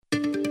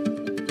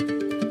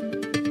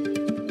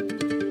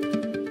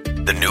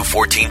The new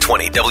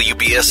 1420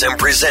 WBSM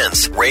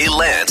presents Ray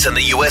Lance and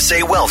the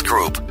USA Wealth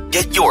Group.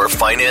 Get your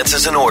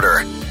finances in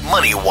order.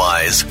 Money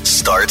Wise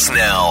starts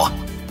now.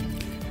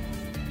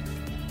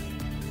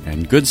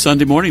 And good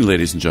Sunday morning,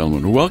 ladies and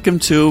gentlemen. Welcome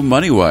to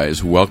Money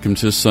Wise. Welcome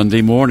to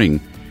Sunday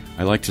morning.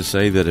 I like to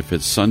say that if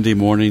it's Sunday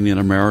morning in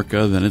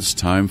America, then it's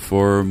time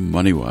for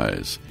Money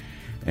Wise.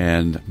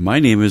 And my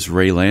name is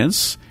Ray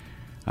Lance.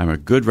 I'm a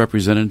good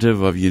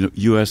representative of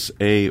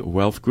USA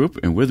Wealth Group,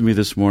 and with me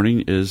this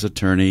morning is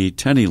attorney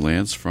Tenny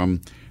Lance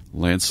from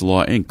Lance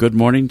Law, Inc. Good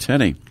morning,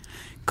 Tenny.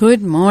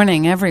 Good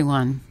morning,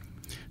 everyone.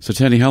 So,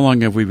 Tenny, how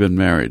long have we been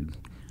married?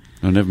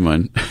 Oh, never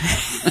mind.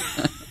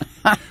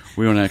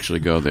 We won't actually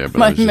go there. But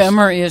my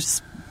memory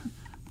is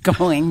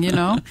going,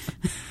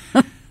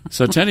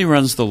 So, Tenny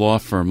runs the law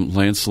firm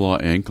Lance Law,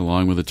 Inc.,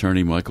 along with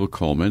attorney Michael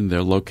Coleman.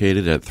 They're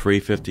located at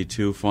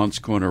 352 Fonts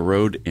Corner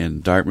Road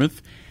in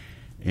Dartmouth.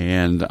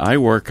 And I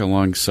work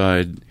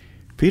alongside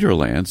Pete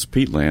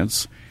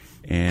Lance,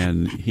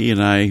 and he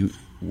and I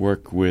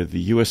work with the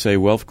USA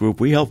Wealth Group.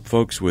 We help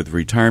folks with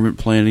retirement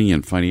planning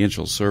and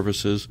financial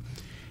services.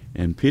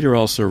 And Peter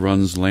also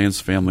runs Lance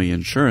Family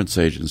Insurance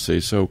Agency.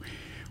 So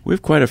we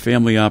have quite a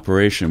family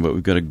operation, but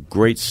we've got a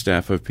great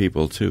staff of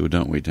people too,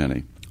 don't we,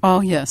 Tenny?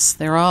 Oh, yes.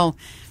 They're all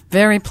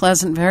very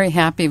pleasant, very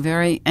happy,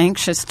 very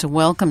anxious to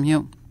welcome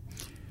you.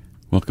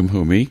 Welcome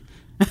who, me?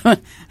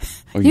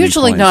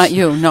 Usually not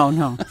you.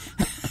 No.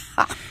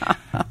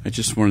 I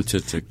just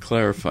wanted to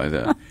clarify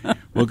that.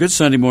 Well, good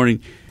Sunday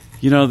morning.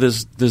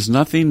 There's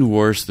nothing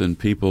worse than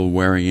people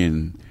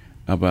worrying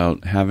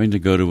about having to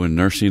go to a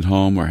nursing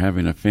home or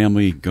having a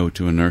family go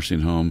to a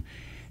nursing home.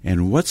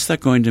 And what's that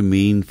going to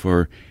mean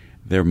for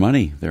their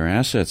money, their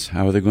assets?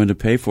 How are they going to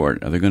pay for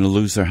it? Are they going to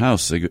lose their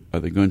house? Are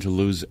they going to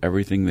lose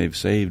everything they've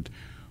saved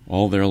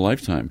all their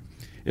lifetime?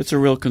 It's a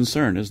real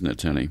concern, isn't it,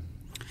 Tenny?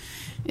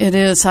 It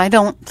is. I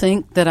don't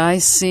think that I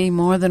see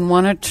more than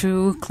one or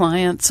two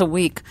clients a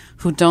week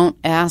who don't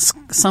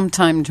ask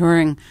sometime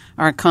during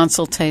our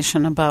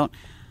consultation about,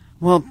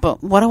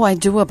 but what do I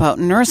do about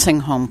nursing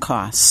home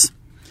costs?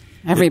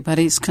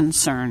 Everybody's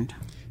concerned.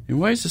 And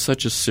why is this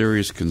such a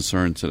serious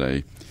concern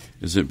today?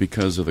 Is it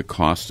because of the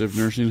cost of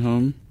nursing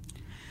home?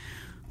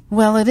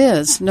 Well, it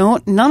is.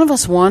 None of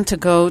us want to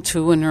go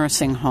to a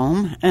nursing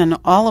home, and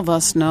all of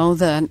us know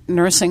that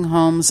nursing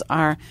homes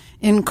are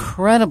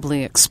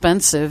incredibly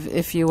expensive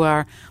if you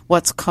are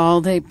what's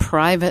called a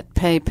private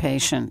pay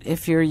patient.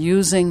 If you're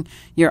using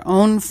your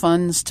own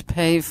funds to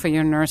pay for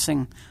your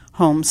nursing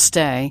home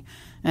stay,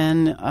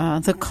 and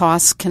the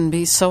costs can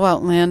be so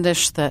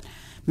outlandish that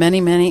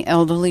many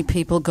elderly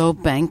people go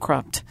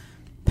bankrupt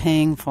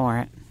paying for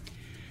it.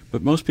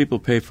 But most people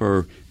pay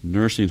for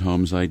nursing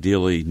homes,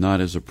 ideally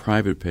not as a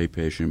private pay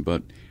patient,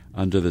 but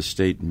under the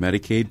state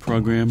Medicaid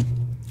program.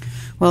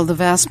 Well, the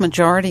vast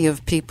majority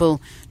of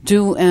people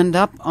do end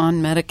up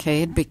on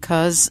Medicaid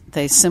because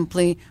they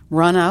simply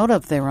run out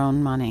of their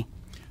own money.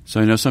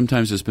 So I know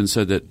sometimes it's been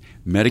said that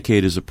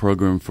Medicaid is a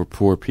program for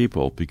poor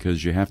people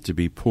because you have to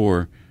be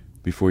poor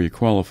before you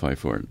qualify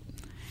for it.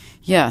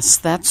 Yes,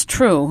 that's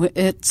true.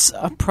 It's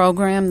a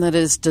program that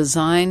is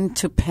designed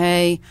to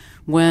pay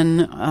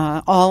when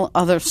all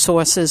other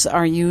sources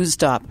are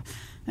used up.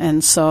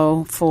 And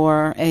so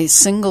for a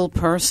single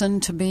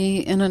person to be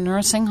in a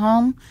nursing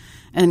home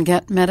and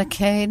get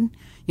Medicaid,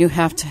 you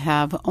have to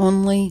have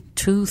only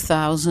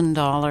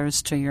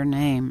 $2,000 to your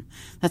name.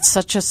 That's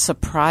such a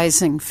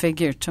surprising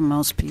figure to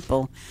most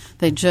people.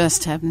 They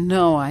just have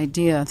no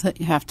idea that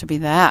you have to be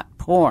that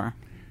poor.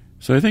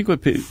 So I think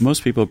what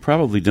most people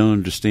probably don't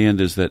understand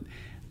is that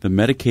the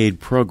Medicaid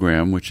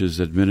program, which is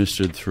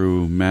administered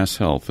through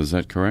MassHealth, is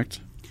that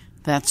correct?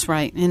 That's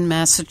right. In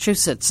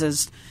Massachusetts,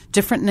 there's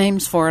different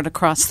names for it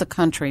across the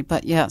country,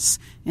 but yes,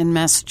 in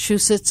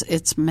Massachusetts,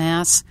 it's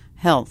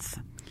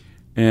MassHealth.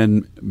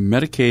 And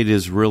Medicaid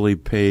is really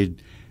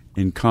paid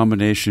in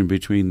combination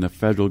between the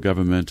federal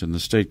government and the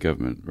state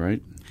government,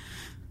 right?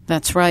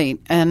 That's right.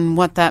 And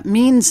what that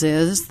means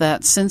is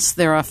that since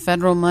there are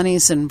federal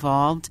monies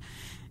involved,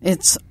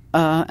 it's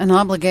an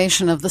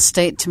obligation of the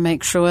state to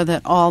make sure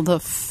that all the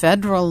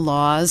federal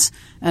laws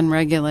and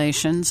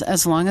regulations,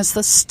 as long as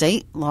the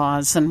state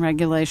laws and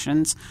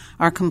regulations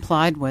are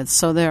complied with.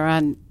 So there are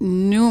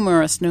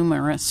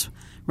numerous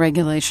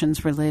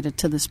regulations related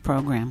to this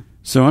program.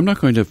 So I'm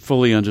not going to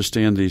fully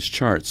understand these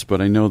charts,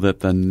 but I know that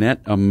the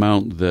net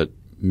amount that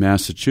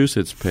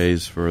Massachusetts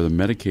pays for the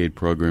Medicaid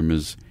program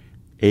is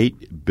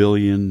 $8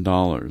 billion,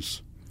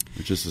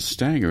 which is a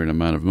staggering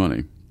amount of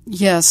money.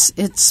 Yes,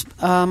 it's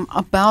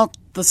about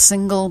the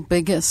single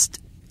biggest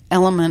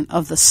element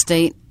of the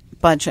state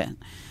budget,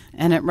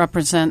 and it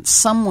represents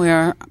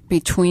somewhere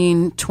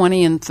between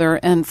 20 and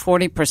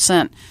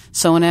 40%.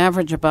 So an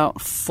average about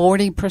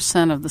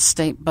 40% of the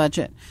state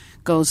budget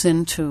goes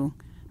into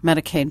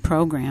Medicaid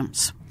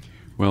programs.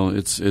 Well,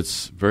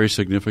 it's very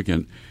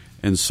significant.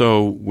 And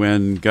so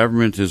when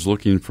government is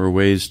looking for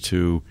ways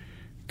to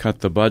cut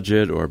the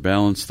budget or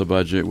balance the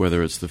budget,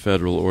 whether it's the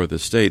federal or the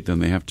state, then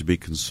they have to be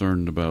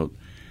concerned about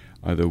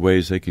other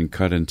ways they can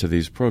cut into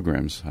these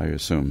programs, I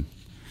assume.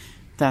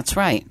 That's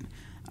right.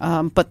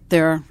 But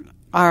there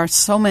are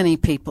so many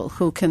people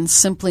who can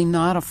simply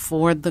not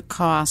afford the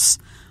costs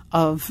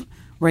of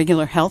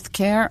regular health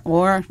care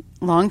or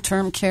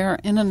long-term care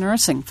in a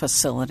nursing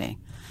facility.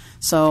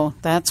 So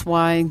that's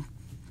why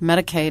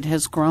Medicaid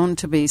has grown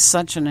to be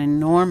such an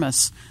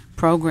enormous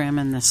program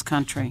in this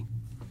country.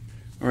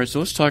 All right, so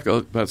let's talk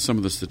about some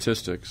of the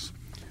statistics.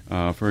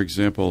 For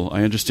example,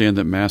 I understand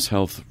that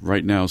MassHealth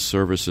right now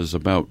services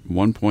about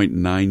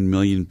 1.9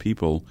 million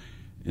people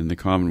in the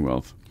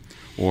Commonwealth,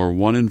 or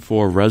 1 in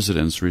 4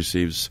 residents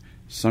receives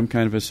some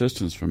kind of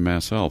assistance from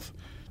MassHealth.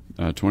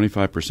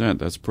 25%,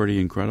 that's pretty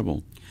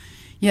incredible.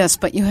 Yes,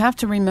 but you have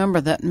to remember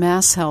that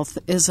MassHealth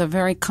is a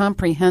very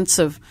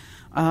comprehensive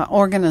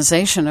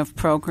organization of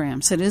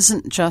programs. It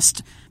isn't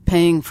just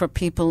paying for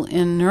people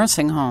in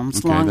nursing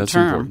homes long that's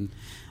term.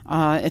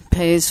 It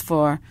pays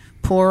for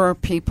poorer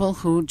people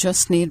who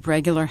just need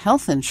regular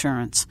health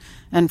insurance.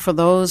 And for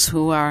those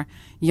who are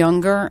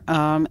younger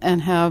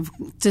and have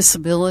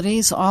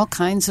disabilities, all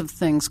kinds of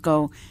things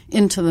go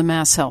into the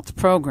MassHealth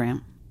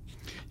program.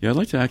 Yeah, I'd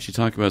like to actually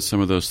talk about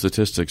some of those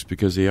statistics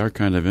because they are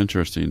kind of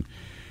interesting.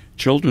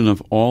 Children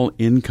of all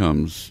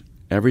incomes,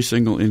 every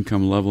single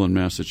income level in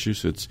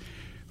Massachusetts,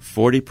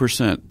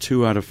 40%,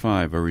 2 out of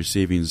 5, are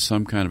receiving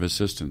some kind of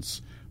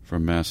assistance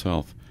from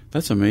MassHealth.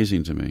 That's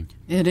amazing to me.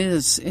 It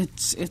is.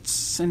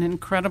 It's an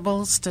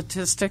incredible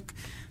statistic.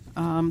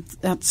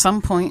 At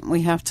some point,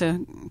 we have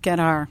to get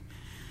our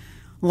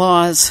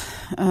laws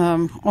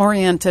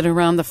oriented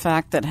around the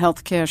fact that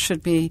health care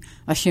should be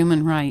a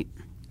human right.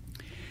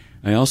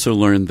 I also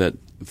learned that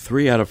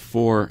 3 out of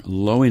 4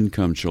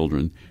 low-income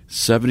children,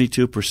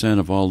 72%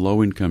 of all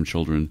low-income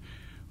children,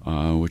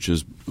 which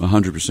is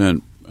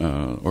 100%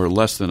 or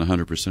less than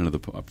 100% of the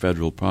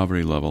federal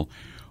poverty level,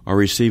 are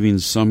receiving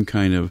some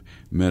kind of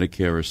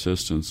Medicare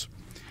assistance.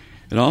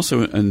 It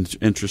also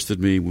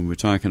interested me when we're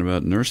talking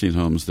about nursing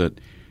homes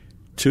that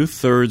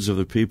 2/3 of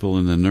the people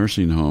in the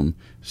nursing home,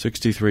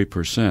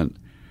 63%,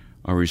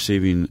 are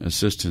receiving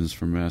assistance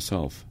from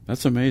MassHealth.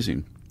 That's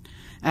amazing.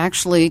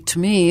 Actually, to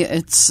me,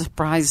 it's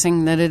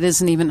surprising that it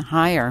isn't even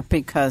higher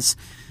because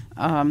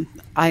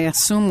I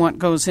assume what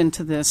goes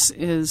into this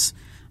is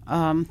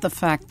the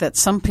fact that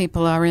some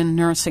people are in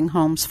nursing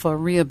homes for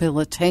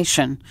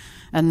rehabilitation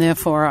and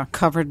therefore are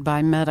covered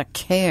by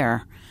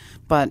Medicare.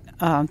 But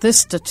this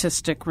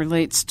statistic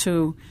relates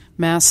to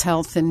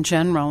MassHealth in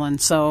general,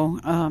 and so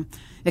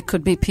it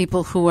could be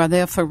people who are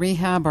there for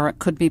rehab or it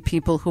could be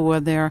people who are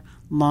there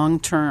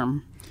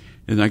long-term.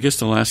 And I guess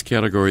the last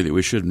category that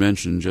we should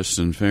mention, just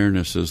in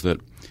fairness, is that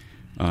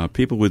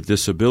people with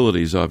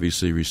disabilities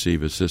obviously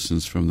receive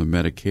assistance from the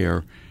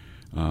Medicare,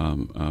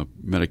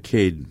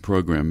 Medicaid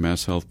program,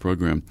 MassHealth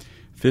program.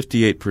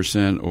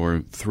 58%,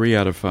 or 3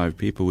 out of 5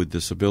 people with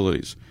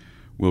disabilities,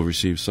 will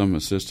receive some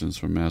assistance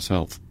from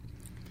MassHealth.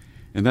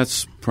 And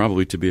that's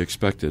probably to be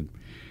expected.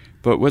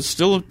 But what's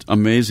still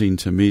amazing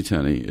to me,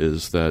 Tenny,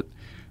 is that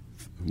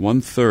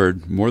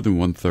 1/3, more than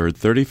 1/3,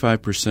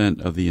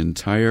 35% of the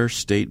entire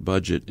state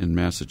budget in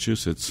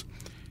Massachusetts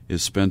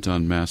is spent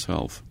on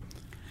MassHealth.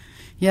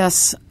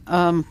 Yes,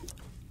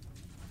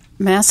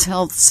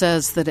 MassHealth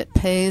says that it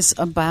pays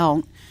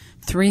about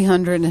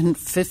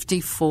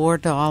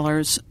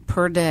 $354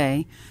 per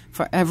day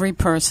for every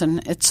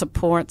person it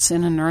supports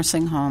in a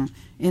nursing home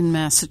in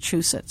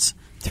Massachusetts.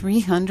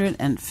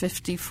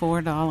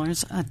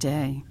 $354 a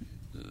day.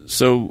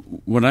 So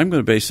what I'm going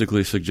to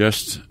basically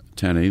suggest,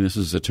 Tenny, this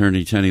is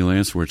Attorney Tenny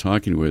Lance we're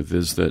talking with,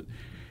 is that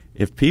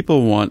if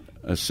people want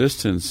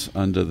assistance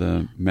under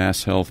the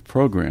MassHealth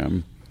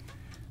program,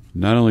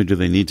 not only do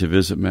they need to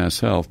visit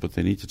MassHealth, but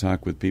they need to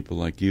talk with people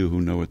like you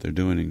who know what they're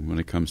doing when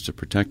it comes to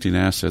protecting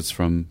assets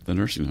from the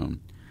nursing home.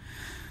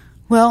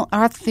 Well,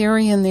 our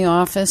theory in the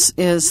office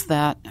is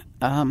that,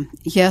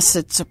 yes,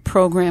 it's a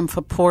program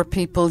for poor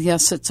people.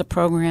 Yes, it's a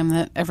program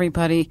that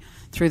everybody,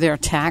 through their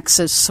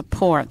taxes,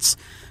 supports.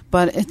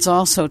 But it's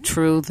also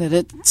true that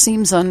it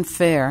seems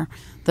unfair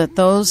that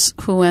those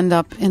who end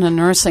up in a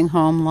nursing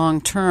home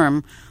long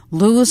term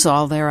lose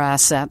all their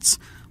assets,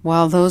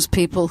 while those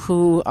people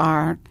who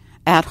are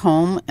at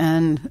home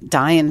and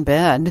die in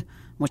bed,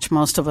 which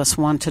most of us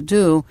want to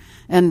do,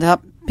 end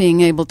up being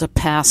able to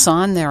pass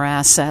on their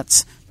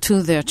assets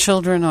to their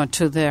children or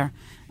to their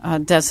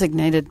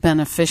designated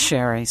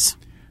beneficiaries.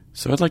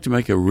 So I'd like to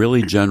make a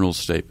really general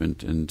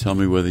statement and tell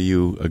me whether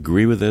you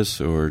agree with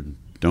this or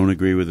don't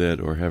agree with it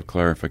or have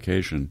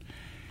clarification.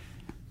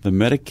 The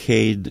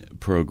Medicaid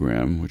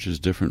program, which is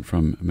different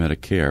from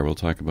Medicare, we'll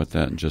talk about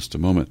that in just a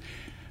moment.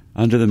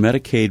 Under the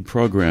Medicaid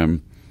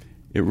program,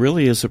 it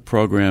really is a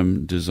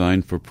program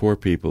designed for poor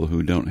people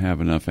who don't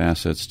have enough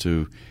assets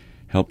to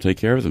help take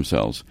care of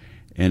themselves.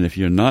 And if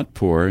you're not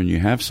poor and you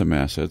have some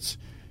assets,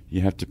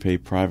 you have to pay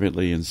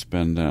privately and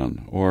spend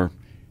down. Or,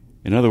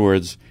 in other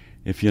words,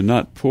 if you're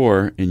not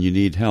poor and you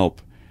need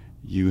help,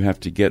 you have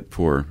to get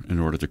poor in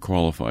order to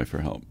qualify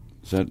for help.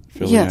 Is that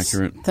fairly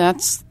accurate?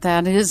 Yes,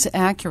 that is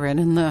accurate.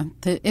 And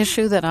the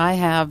issue that I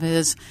have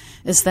is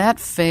that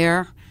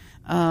fair?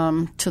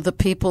 to the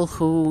people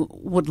who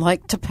would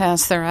like to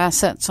pass their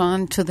assets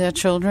on to their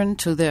children,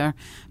 to their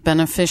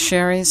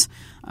beneficiaries,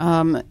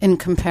 in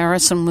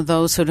comparison with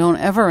those who don't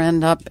ever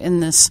end up in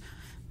this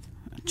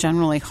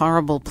generally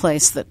horrible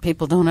place that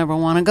people don't ever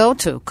want to go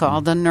to,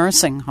 called a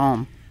nursing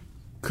home.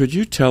 Could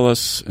you tell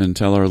us and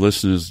tell our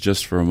listeners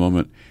just for a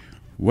moment,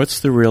 what's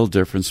the real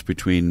difference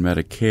between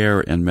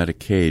Medicare and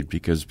Medicaid?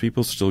 Because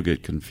people still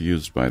get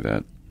confused by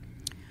that.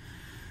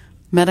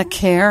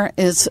 Medicare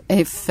is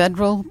a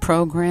federal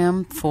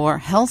program for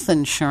health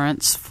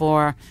insurance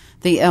for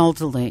the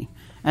elderly.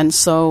 And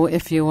so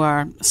if you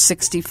are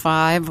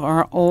 65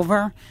 or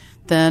over,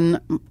 then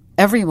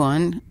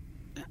everyone,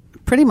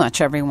 pretty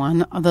much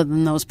everyone, other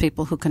than those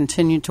people who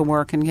continue to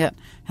work and get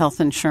health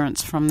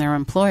insurance from their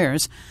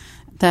employers,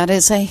 that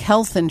is a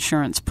health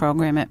insurance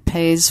program. It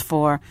pays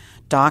for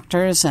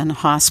doctors and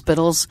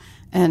hospitals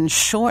and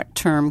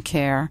short-term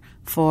care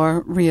for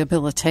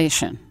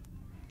rehabilitation.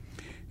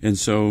 And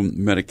so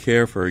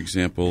Medicare, for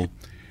example,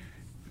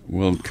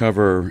 will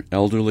cover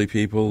elderly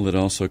people. It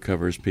also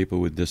covers people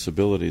with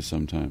disabilities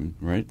sometimes,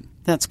 right?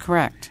 That's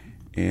correct.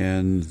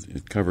 And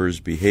it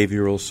covers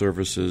behavioral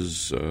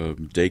services,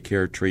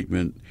 daycare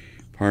treatment,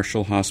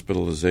 partial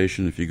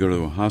hospitalization. If you go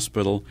to a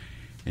hospital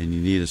and you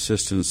need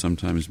assistance,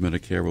 sometimes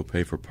Medicare will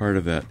pay for part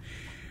of that.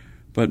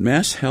 But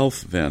Mass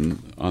Health,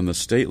 then, on the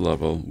state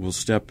level, will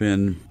step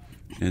in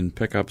and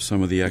pick up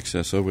some of the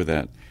excess over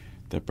that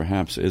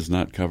perhaps is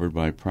not covered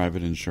by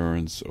private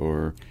insurance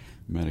or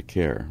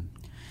Medicare.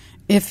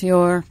 If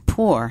you're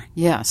poor,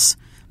 yes,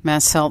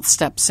 Mass Health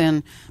steps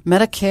in.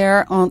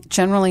 Medicare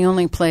generally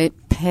only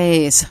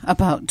pays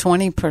about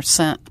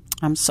 20%.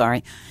 I'm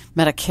sorry.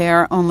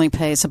 Medicare only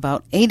pays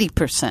about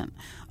 80%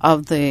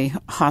 of the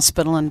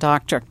hospital and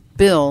doctor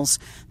bills.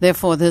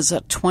 Therefore, there's a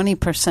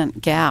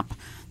 20% gap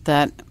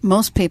that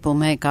most people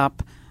make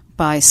up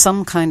by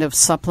some kind of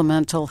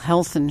supplemental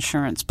health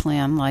insurance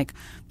plan like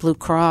Blue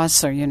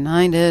Cross or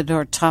United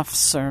or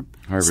Tufts or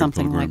Harvard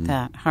something Pilgrim. like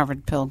that.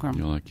 Harvard Pilgrim.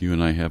 Like you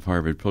and I have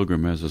Harvard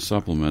Pilgrim as a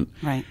supplement.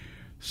 Right.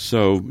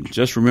 So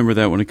just remember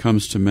that when it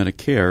comes to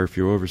Medicare, if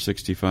you're over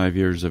 65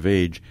 years of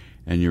age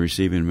and you're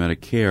receiving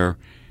Medicare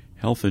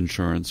health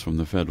insurance from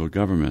the federal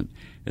government,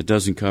 it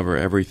doesn't cover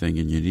everything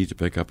and you need to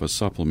pick up a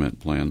supplement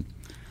plan.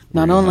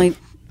 Go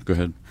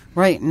ahead.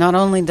 Right. Not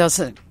only does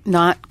it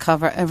not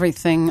cover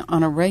everything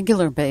on a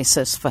regular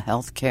basis for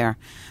health care,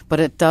 but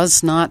it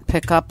does not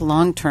pick up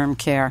long-term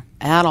care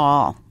at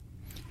all.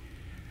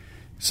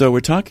 So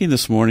we're talking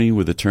this morning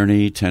with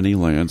attorney Tenny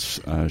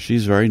Lance.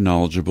 She's very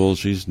knowledgeable.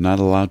 She's not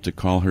allowed to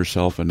call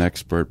herself an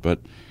expert,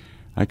 but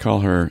I call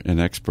her an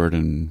expert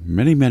in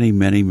many, many,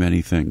 many,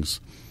 many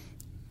things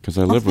because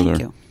I live with her.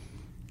 Thank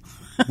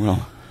you.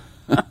 Well,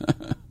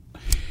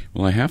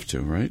 well, I have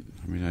to, right?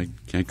 I mean, I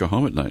can't go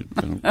home at night.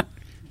 I don't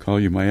call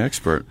you my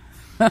expert.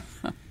 But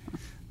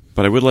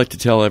I would like to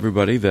tell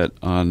everybody that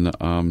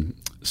on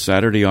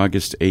Saturday,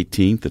 August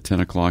 18th at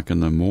 10 o'clock in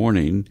the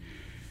morning,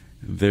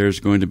 there's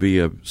going to be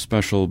a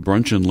special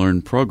Brunch and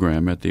Learn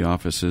program at the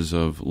offices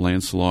of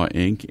Lance Law,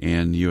 Inc.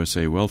 and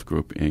USA Wealth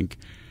Group, Inc.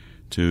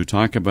 to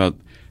talk about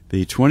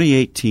the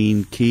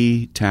 2018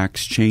 key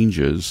tax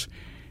changes.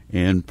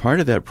 And part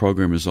of that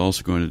program is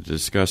also going to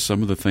discuss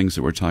some of the things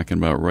that we're talking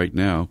about right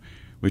now,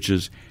 which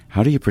is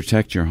how do you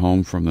protect your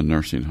home from the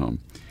nursing home?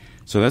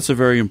 So that's a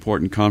very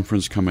important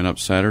conference coming up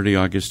Saturday,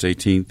 August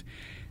 18th.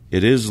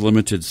 It is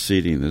limited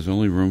seating. There's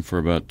only room for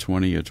about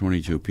 20 or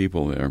 22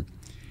 people there.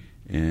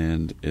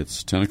 And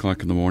it's 10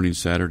 o'clock in the morning,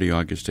 Saturday,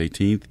 August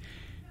 18th.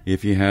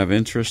 If you have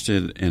interest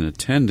in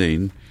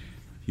attending,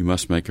 you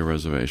must make a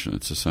reservation.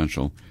 It's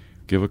essential.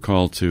 Give a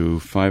call to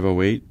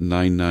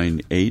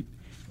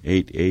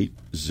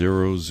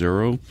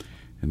 508-998-8800,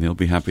 and they'll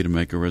be happy to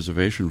make a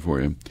reservation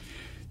for you.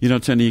 You know,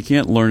 Tenny, you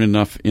can't learn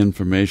enough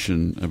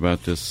information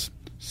about this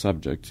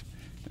subject,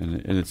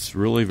 and it's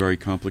really very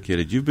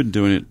complicated. You've been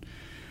doing it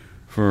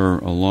for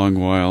a long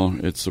while.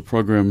 It's a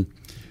program.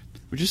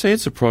 Would you say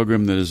it's a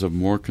program that is of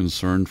more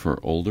concern for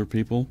older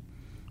people?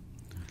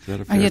 Is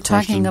that a fair Are you question?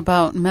 talking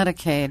about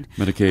Medicaid?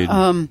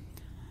 Medicaid.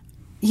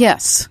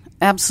 Yes,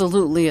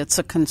 absolutely. It's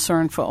a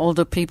concern for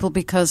older people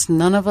because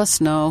none of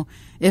us know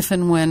if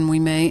and when we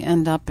may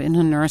end up in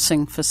a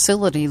nursing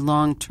facility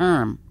long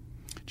term.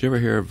 Did you ever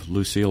hear of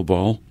Lucille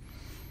Ball?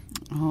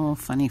 Oh,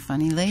 funny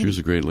lady. She was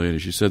a great lady.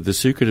 She said, the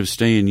secret of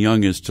staying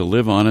young is to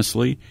live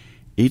honestly,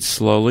 eat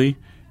slowly,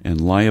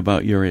 and lie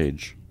about your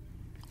age.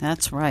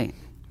 That's right.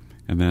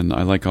 And then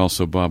I like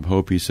also Bob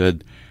Hope. He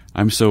said,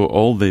 I'm so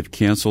old they've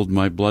canceled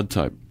my blood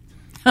type.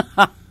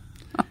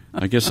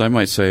 I guess I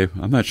might say,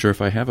 I'm not sure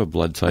if I have a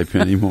blood type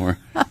anymore.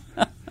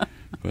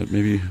 But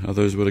maybe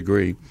others would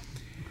agree.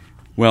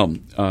 Well,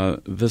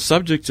 the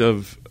subject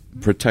of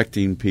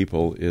protecting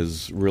people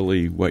is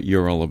really what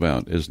you're all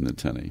about, isn't it,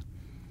 Tenny?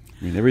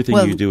 I mean, everything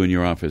you do in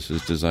your office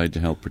is designed to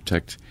help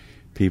protect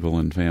people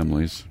and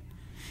families.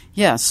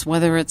 Yes,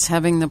 whether it's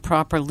having the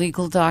proper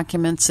legal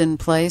documents in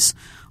place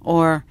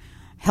or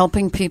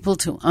helping people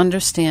to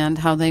understand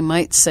how they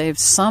might save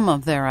some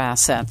of their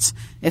assets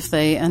if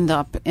they end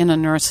up in a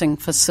nursing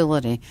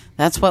facility.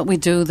 That's what we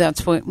do.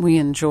 That's what we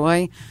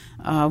enjoy.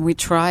 We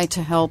try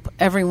to help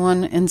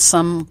everyone in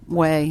some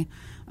way,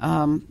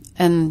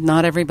 and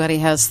not everybody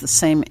has the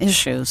same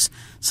issues.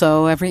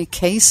 So every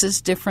case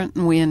is different,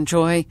 and we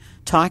enjoy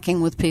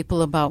talking with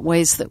people about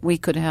ways that we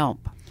could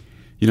help.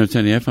 You know,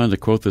 Tenny, I found a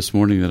quote this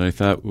morning that I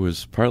thought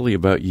was partly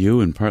about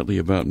you and partly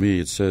about me.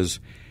 It says,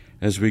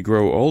 as we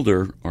grow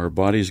older, our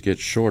bodies get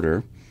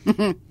shorter.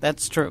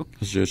 That's true.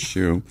 It's just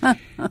true.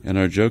 And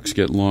our jokes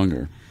get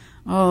longer.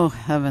 Oh,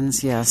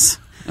 heavens, yes.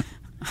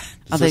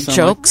 Are they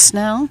jokes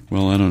now?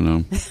 Well, I don't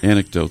know.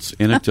 Anecdotes.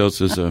 Anecdotes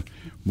is a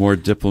more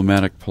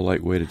diplomatic,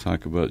 polite way to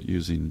talk about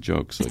using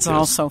jokes. It's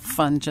also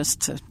fun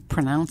just to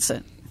pronounce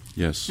it.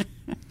 Yes.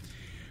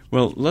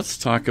 Well, let's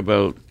talk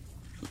about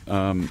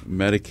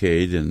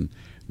Medicaid and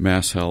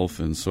Mass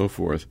Health and so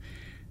forth.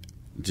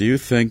 Do you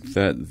think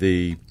that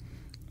the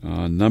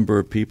number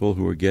of people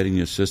who are getting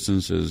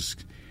assistance is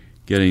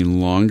getting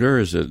longer?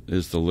 Is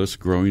the list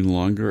growing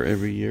longer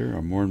every year?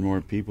 Are more and more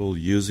people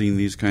using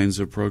these kinds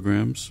of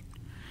programs?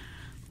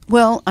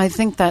 Well, I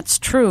think that's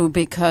true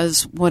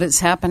because what is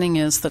happening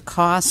is the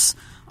costs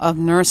of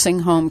nursing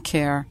home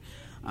care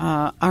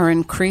are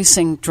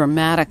increasing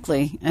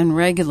dramatically and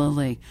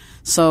regularly.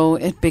 So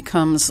it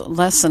becomes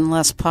less and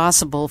less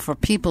possible for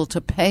people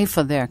to pay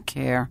for their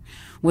care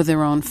with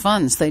their own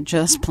funds. They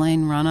just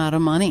plain run out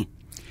of money.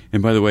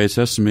 And by the way, it's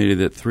estimated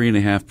that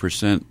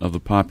 3.5% of the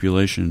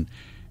population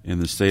in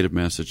the state of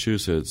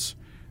Massachusetts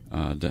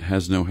that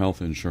has no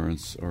health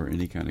insurance or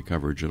any kind of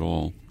coverage at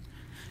all.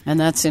 And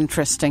that's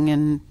interesting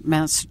in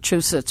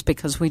Massachusetts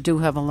because we do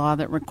have a law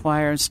that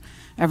requires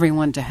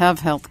everyone to have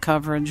health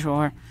coverage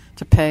or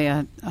to pay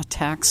a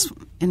tax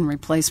in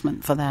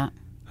replacement for that.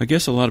 I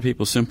guess a lot of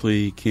people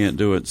simply can't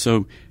do it.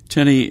 So,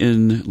 Tenny,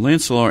 in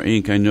Lancelot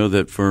Inc., I know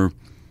that for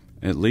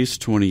at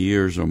least 20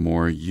 years or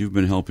more, you've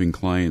been helping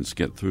clients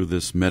get through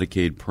this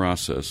Medicaid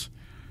process.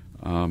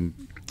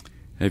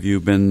 Have you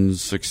been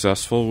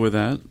successful with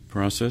that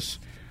process?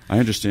 I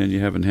understand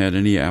you haven't had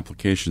any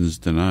applications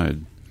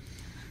denied.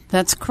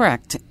 That's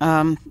correct.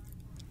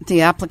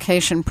 The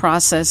application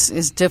process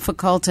is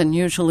difficult and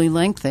usually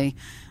lengthy,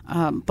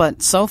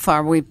 but so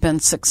far we've been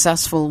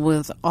successful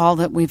with all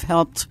that we've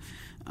helped.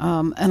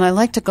 And I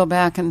like to go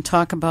back and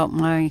talk about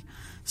my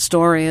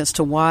story as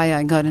to why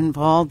I got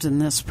involved in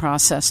this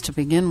process to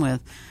begin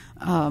with.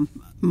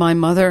 My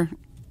mother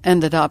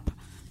ended up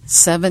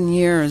 7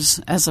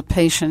 years as a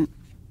patient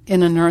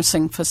in a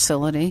nursing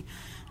facility.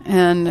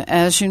 And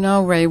as you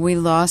know, Ray, we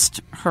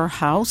lost her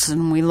house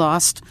and we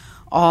lost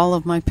all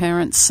of my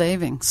parents'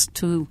 savings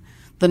to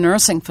the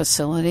nursing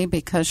facility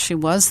because she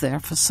was there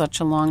for such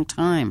a long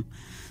time.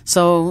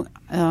 So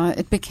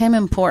it became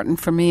important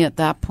for me at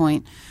that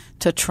point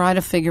to try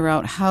to figure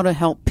out how to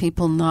help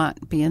people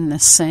not be in the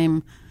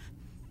same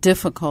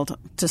difficult,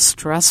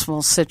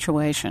 distressful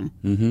situation.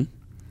 Mm-hmm.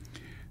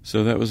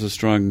 So that was a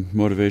strong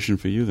motivation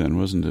for you then,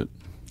 wasn't it?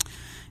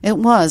 It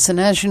was. And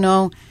as you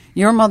know,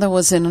 your mother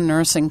was in a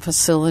nursing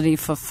facility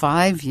for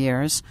 5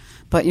 years,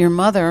 but your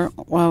mother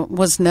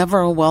was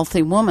never a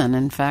wealthy woman.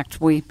 In fact,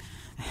 we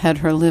had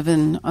her live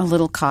in a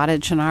little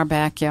cottage in our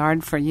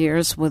backyard for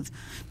years with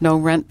no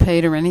rent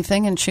paid or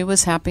anything, and she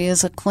was happy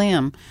as a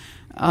clam.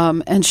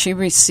 And she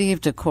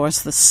received, of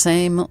course, the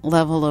same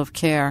level of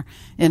care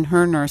in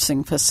her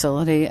nursing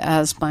facility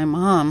as my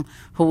mom,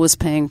 who was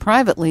paying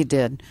privately,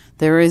 did.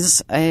 There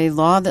is a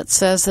law that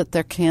says that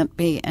there can't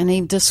be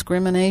any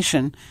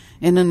discrimination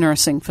in a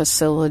nursing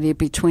facility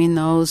between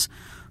those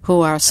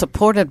who are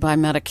supported by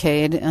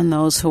Medicaid and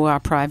those who are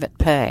private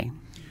pay.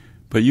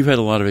 But you've had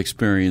a lot of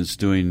experience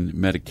doing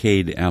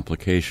Medicaid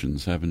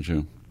applications, haven't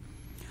you?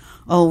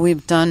 Oh,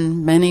 we've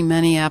done many,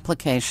 many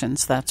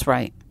applications. That's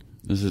right.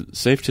 Is it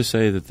safe to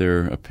say that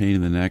they're a pain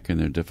in the neck and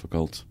they're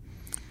difficult?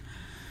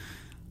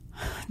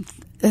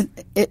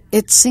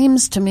 It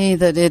seems to me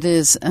that it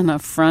is an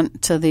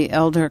affront to the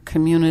elder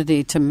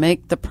community to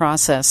make the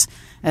process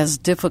as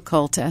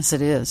difficult as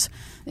it is.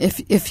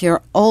 If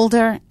you're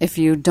older, if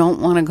you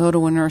don't want to go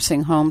to a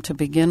nursing home to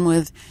begin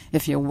with,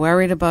 if you're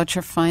worried about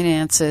your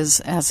finances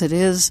as it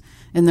is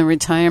in the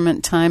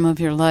retirement time of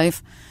your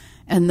life,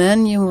 and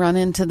then you run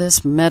into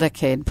this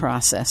Medicaid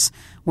process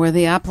where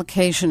the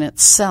application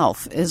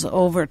itself is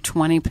over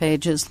 20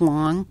 pages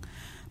long,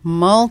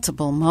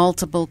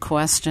 multiple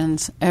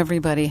questions.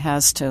 Everybody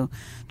has to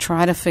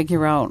try to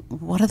figure out,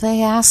 what are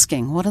they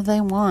asking? What do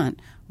they want?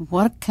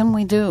 What can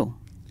we do?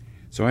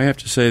 So I have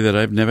to say that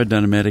I've never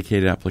done a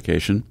Medicaid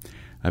application.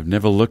 I've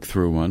never looked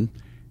through one,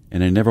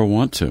 and I never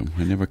want to.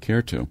 I never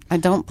care to. I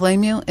don't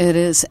blame you. It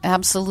is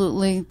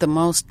absolutely the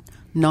most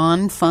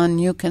non-fun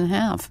you can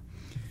have.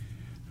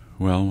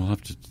 Well, we'll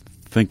have to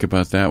think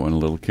about that one a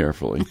little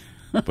carefully.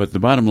 But the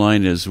bottom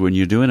line is when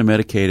you're doing a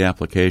Medicaid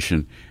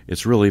application,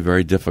 it's really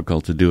very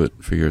difficult to do it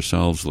for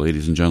yourselves,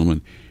 ladies and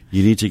gentlemen.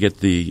 You need to get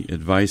the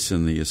advice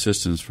and the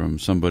assistance from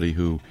somebody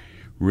who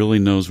really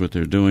knows what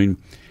they're doing.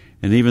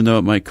 And even though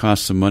it might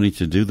cost some money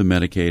to do the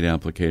Medicaid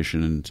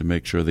application and to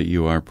make sure that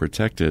you are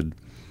protected,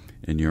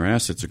 and your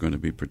assets are going to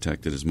be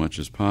protected as much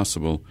as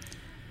possible.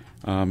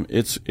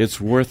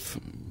 It's worth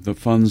the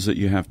funds that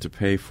you have to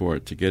pay for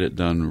it to get it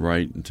done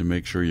right and to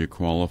make sure you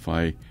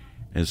qualify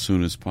as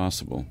soon as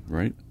possible,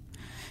 right?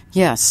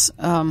 Yes.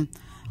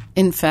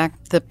 In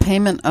fact, the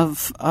payment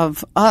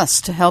of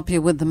us to help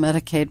you with the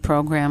Medicaid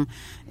program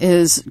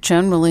is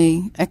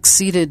generally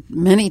exceeded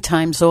many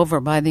times over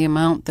by the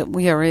amount that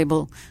we are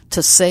able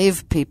to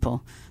save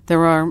people.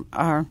 There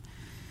are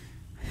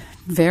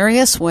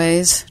various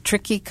ways,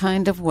 tricky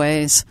kind of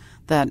ways,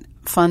 that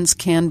funds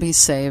can be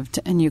saved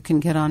and you can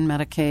get on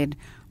Medicaid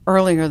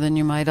earlier than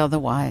you might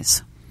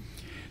otherwise.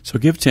 So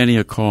give Tenny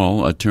a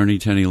call, Attorney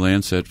Tenny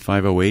Lance, at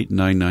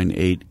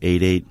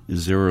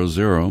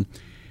 508-998-8800,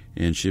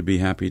 and she'd be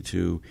happy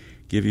to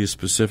give you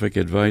specific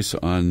advice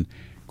on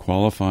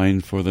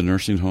qualifying for the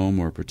nursing home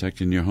or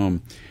protecting your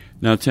home.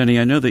 Now, Tenny,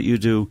 I know that you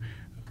do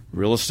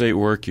real estate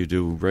work, you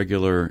do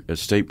regular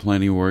estate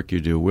planning work, you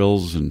do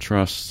wills and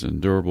trusts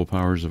and durable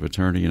powers of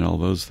attorney and all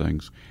those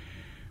things.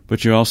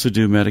 But you also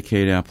do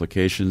Medicaid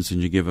applications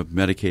and you give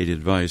Medicaid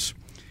advice.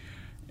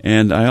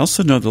 And I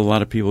also know that a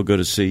lot of people go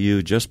to see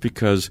you just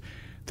because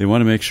they want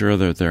to make sure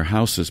that their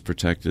house is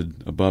protected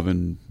above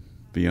and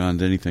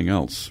beyond anything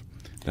else.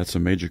 That's a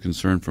major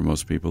concern for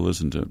most people,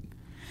 isn't it?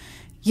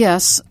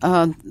 Yes.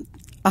 A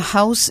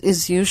house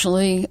is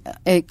usually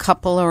a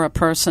couple or a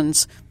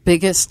person's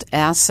biggest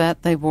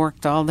asset. They've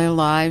worked all their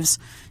lives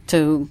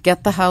to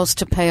get the house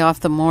to pay off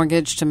the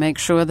mortgage, to make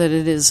sure that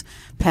it is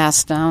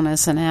passed down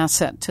as an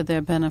asset to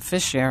their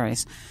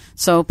beneficiaries.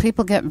 So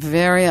people get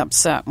very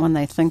upset when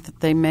they think that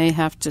they may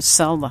have to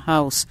sell the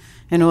house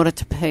in order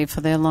to pay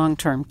for their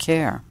long-term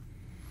care.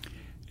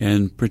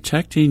 And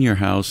protecting your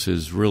house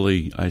is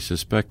really, I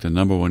suspect, the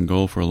number one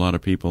goal for a lot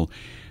of people.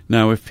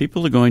 Now, if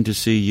people are going to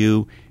see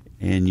you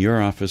in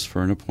your office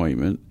for an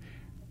appointment,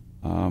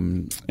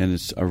 and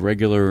it's a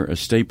regular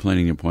estate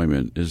planning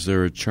appointment, is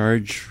there a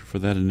charge for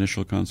that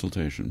initial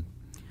consultation?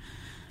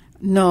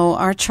 No,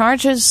 our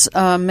charges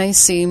may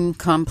seem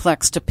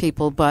complex to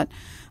people, but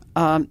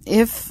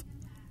if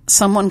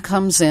someone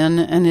comes in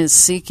and is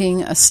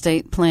seeking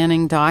estate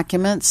planning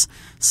documents,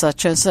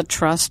 such as a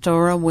trust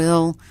or a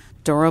will,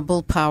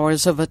 durable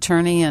powers of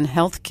attorney, and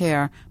health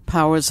care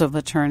powers of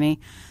attorney,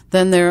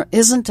 then there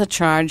isn't a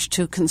charge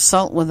to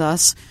consult with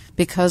us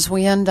because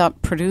we end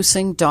up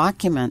producing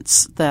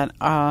documents that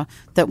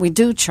we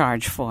do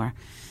charge for.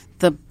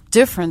 The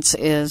difference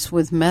is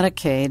with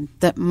Medicaid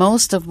that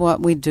most of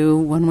what we do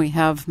when we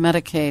have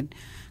Medicaid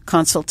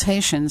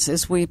consultations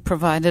is we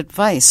provide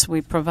advice.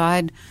 We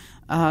provide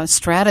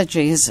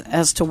strategies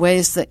as to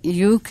ways that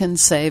you can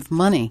save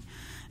money.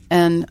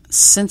 And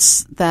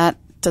since that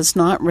does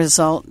not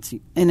result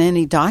in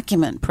any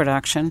document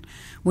production,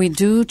 we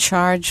do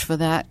charge for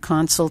that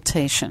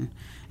consultation.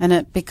 And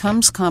it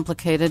becomes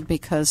complicated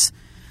because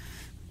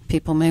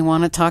people may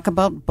want to talk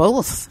about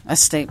both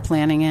estate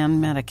planning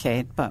and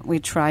Medicaid, but we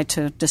try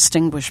to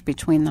distinguish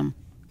between them.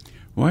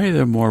 Why are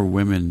there more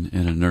women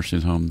in a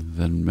nursing home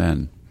than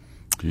men,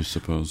 do you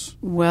suppose?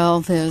 Well,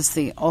 there's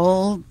the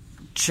old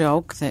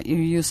joke that you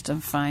used to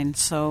find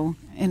so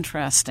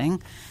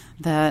interesting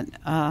that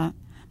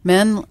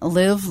women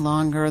live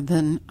longer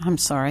than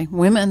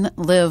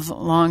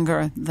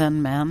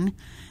men,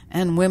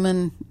 and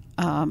women,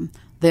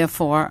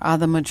 therefore, are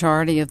the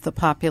majority of the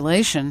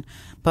population,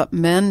 but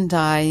men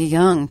die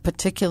young,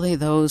 particularly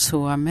those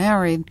who are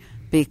married,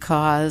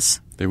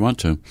 because they want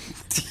to.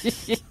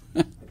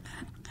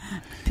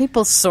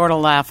 People sort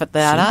of laugh at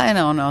that. I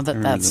don't know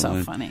that that's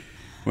so funny.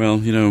 Well,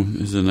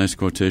 this is a nice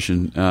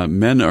quotation.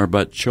 Men are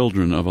but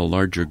children of a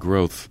larger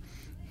growth.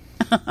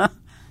 That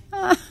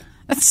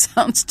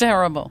sounds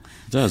terrible.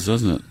 It does,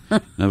 doesn't it?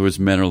 In other words,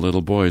 men are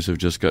little boys who've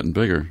just gotten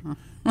bigger,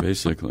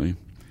 basically.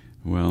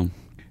 Well,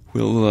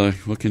 we'll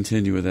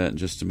continue with that in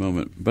just a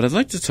moment. But I'd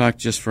like to talk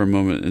just for a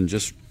moment and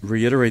just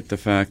reiterate the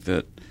fact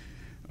that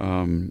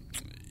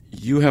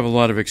you have a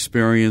lot of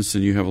experience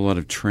and you have a lot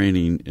of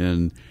training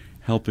in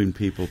helping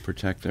people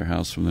protect their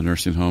house from the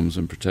nursing homes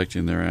and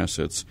protecting their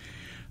assets.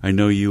 I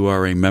know you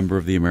are a member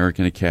of the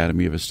American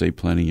Academy of Estate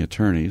Planning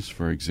Attorneys,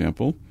 for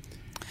example.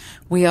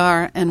 We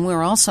are, and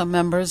we're also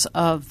members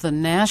of the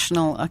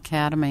National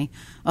Academy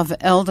of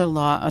Elder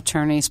Law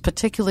Attorneys,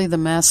 particularly the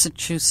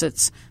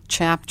Massachusetts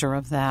chapter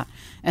of that.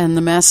 And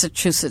the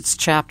Massachusetts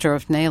chapter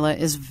of NALA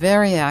is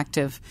very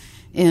active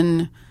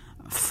in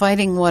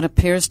fighting what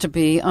appears to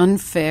be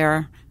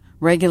unfair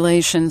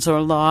regulations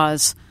or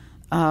laws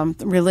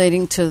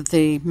relating to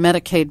the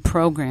Medicaid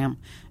program.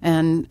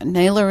 And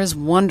NALA is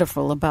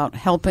wonderful about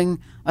helping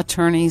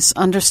attorneys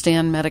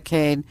understand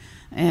Medicaid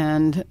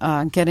and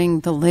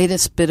getting the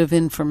latest bit of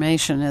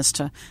information as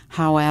to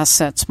how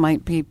assets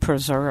might be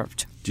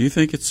preserved. Do you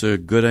think it's a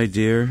good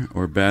idea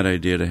or bad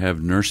idea to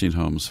have nursing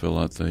homes fill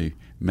out the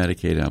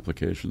Medicaid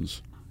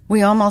applications?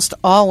 We almost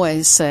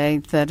always say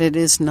that it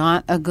is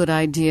not a good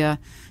idea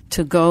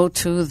to go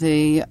to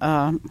the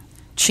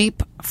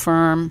cheap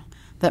firm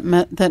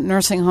that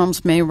nursing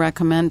homes may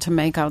recommend to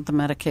make out the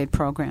Medicaid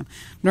program.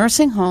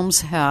 Nursing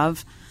homes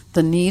have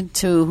the need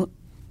to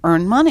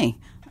earn money.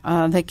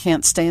 they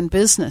can't stay in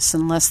business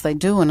unless they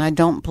do, and I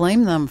don't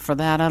blame them for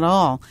that at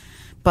all.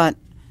 But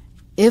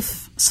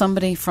if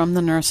somebody from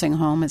the nursing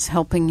home is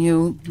helping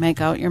you make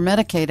out your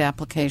Medicaid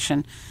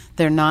application,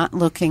 they're not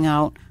looking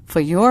out for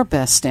your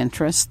best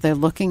interest. They're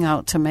looking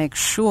out to make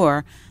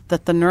sure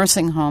that the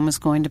nursing home is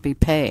going to be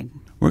paid.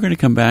 We're going to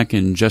come back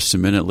in just a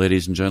minute,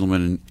 ladies and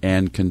gentlemen,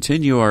 and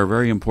continue our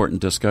very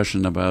important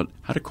discussion about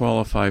how to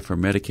qualify for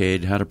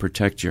Medicaid, how to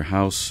protect your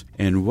house,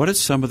 and what are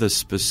some of the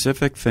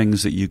specific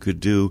things that you could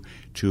do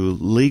to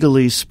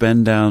legally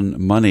spend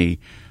down money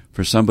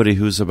for somebody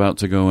who's about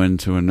to go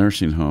into a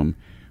nursing home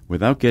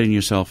without getting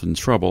yourself in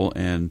trouble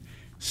and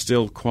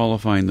still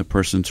qualifying the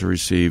person to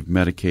receive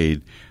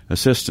Medicaid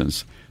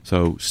assistance.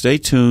 So stay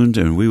tuned,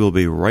 and we will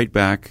be right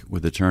back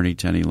with Attorney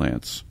Tenny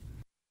Lance.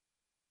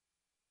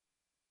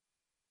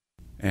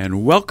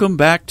 And welcome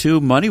back to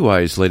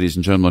MoneyWise, ladies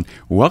and gentlemen.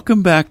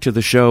 Welcome back to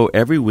the show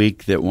every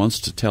week that wants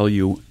to tell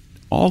you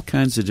all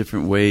kinds of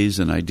different ways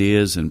and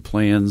ideas and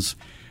plans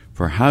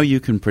for how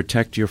you can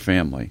protect your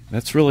family.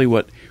 That's really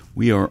what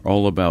we are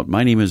all about.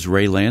 My name is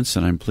Ray Lance,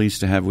 and I'm pleased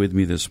to have with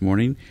me this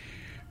morning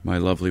my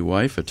lovely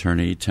wife,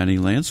 Attorney Tenny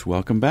Lance.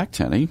 Welcome back,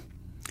 Tenny.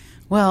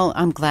 Well,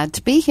 I'm glad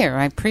to be here.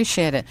 I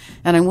appreciate it.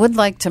 And I would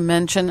like to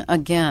mention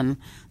again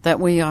that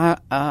we are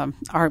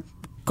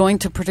going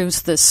to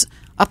produce this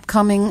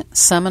upcoming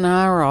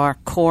seminar or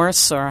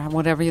course or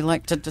whatever you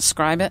like to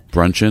describe it.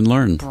 Brunch and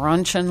Learn.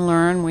 Brunch and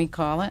Learn, we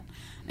call it.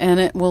 And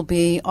it will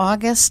be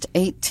August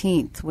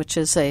 18th, which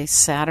is a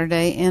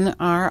Saturday in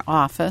our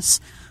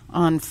office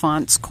on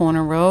Fonts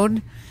Corner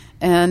Road.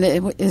 And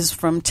it is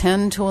from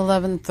 10 to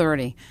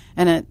 11:30.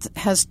 And it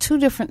has two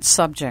different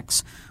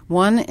subjects.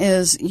 One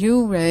is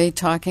you, Ray,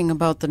 talking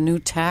about the new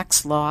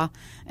tax law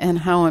and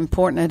how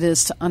important it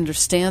is to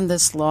understand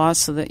this law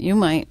so that you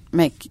might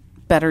make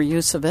better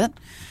use of it.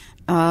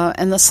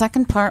 And the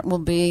second part will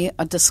be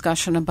a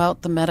discussion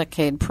about the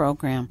Medicaid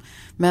program.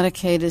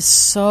 Medicaid is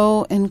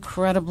so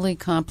incredibly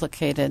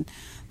complicated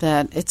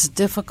that it's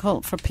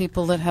difficult for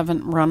people that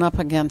haven't run up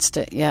against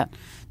it yet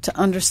to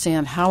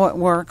understand how it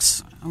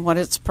works, what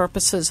its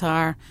purposes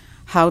are,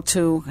 how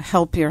to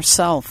help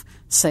yourself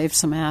save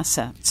some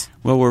assets.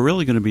 Well, we're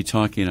really going to be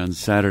talking on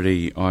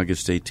Saturday,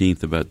 August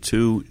 18th, about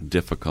two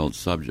difficult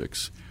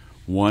subjects.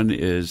 One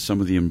is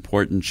some of the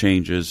important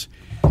changes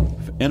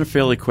in a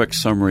fairly quick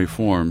summary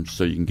form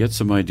so you can get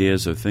some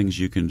ideas of things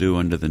you can do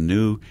under the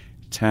new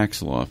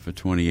tax law for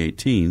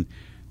 2018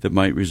 that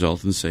might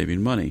result in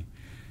saving money.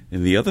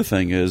 And the other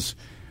thing is,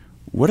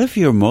 what if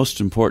your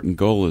most important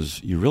goal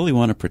is you really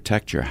want to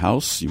protect your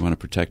house, you want to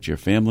protect your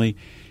family,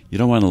 you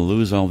don't want to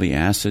lose all the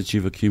assets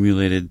you've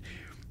accumulated?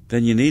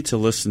 Then you need to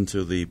listen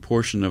to the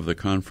portion of the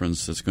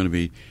conference that's going to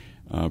be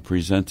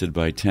presented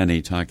by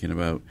Tenny, talking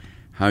about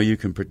how you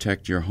can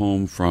protect your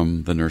home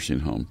from the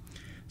nursing home.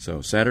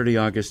 So Saturday,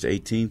 August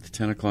 18th,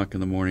 10 o'clock in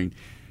the morning.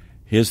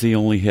 Here's the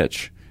only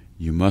hitch.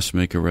 You must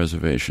make a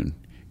reservation.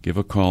 Give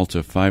a call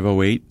to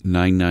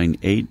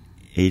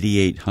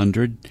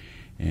 508-998-8800,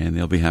 and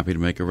they'll be happy to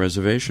make a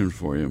reservation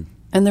for you.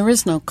 And there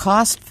is no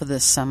cost for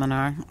this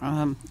seminar.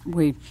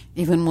 We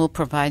even will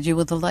provide you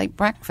with a light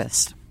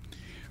breakfast.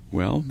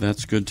 Well,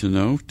 that's good to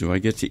know. Do I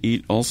get to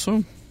eat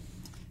also?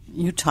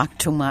 You talk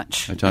too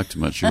much. I talk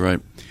too much. You're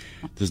right.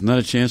 There's not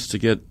a chance to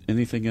get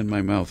anything in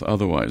my mouth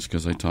otherwise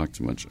because I talk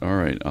too much. All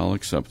right, I'll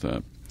accept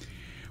that.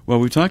 Well,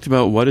 we talked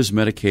about what is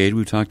Medicaid.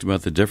 We talked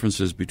about the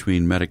differences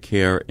between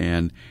Medicare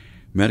and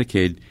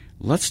Medicaid.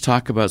 Let's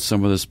talk about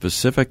some of the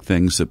specific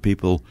things that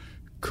people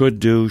could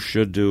do,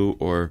 should do,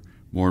 or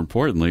more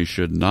importantly,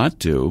 should not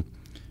do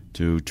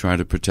to try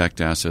to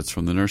protect assets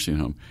from the nursing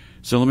home.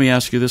 So let me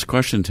ask you this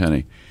question,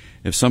 Tenny.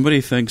 If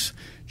somebody thinks,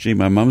 gee,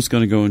 my mom's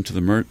going to go into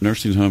the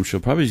nursing home,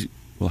 she'll probably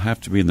will have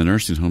to be in the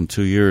nursing home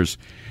 2 years.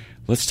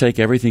 Let's take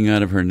everything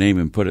out of her name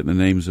and put it in the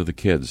names of the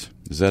kids.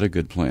 Is that a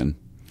good plan?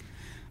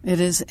 It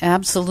is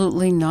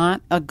absolutely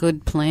not a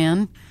good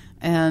plan,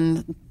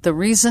 and the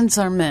reasons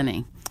are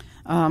many.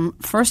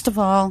 First of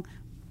all,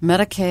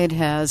 Medicaid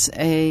has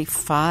a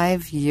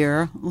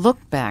 5-year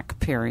look-back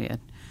period,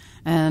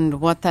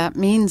 and what that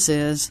means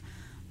is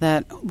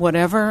that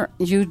whatever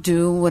you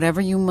do,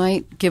 whatever you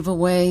might give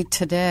away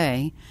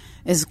today,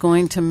 is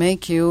going to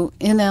make you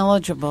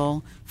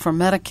ineligible for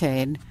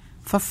Medicaid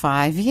for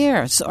 5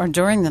 years, or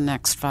during the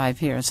next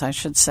 5 years, I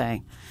should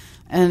say.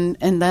 And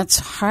that's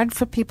hard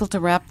for people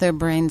to wrap their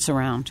brains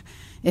around.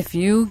 If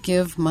you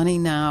give money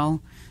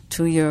now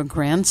to your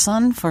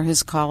grandson for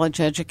his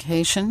college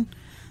education,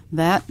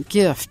 that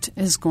gift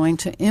is going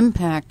to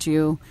impact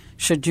you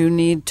should you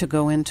need to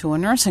go into a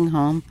nursing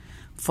home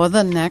for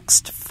the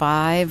next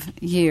 5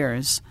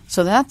 years.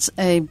 So that's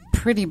a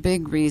pretty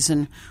big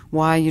reason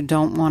why you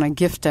don't want to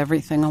gift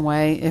everything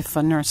away if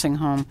a nursing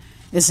home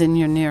is in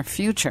your near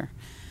future.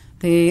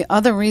 The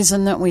other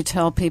reason that we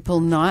tell people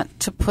not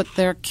to put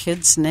their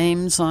kids'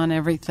 names on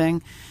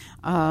everything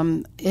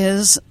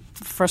is,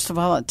 first of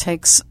all, it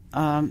takes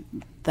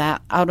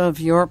that out of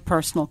your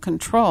personal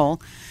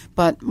control.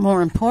 But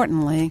more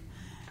importantly,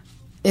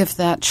 if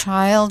that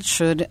child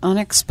should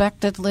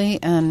unexpectedly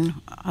and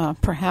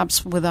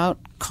perhaps without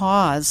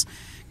cause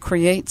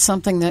create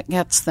something that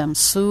gets them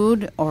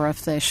sued, or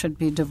if they should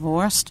be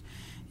divorced,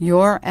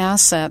 your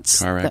assets...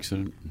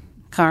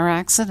 Car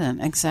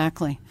accident,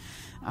 exactly.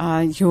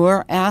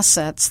 Your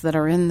assets that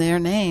are in their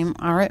name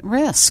are at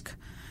risk.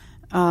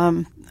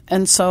 And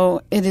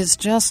so it is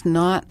just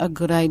not a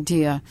good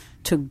idea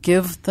to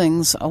give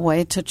things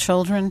away to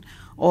children,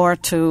 or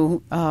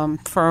to,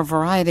 for a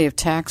variety of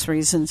tax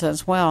reasons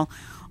as well,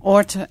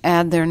 or to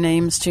add their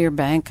names to your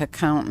bank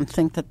account and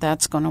think that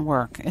that's going to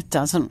work. It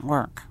doesn't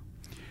work.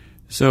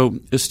 So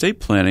estate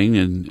planning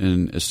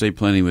and estate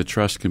planning with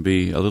trust can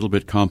be a little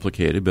bit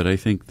complicated, but I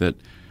think that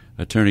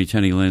Attorney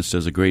Tenny Lance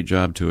does a great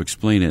job to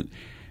explain it.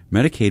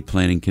 Medicaid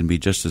planning can be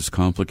just as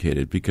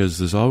complicated because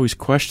there's always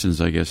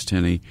questions, I guess,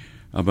 Tenny,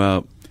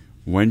 about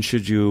when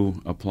should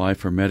you apply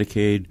for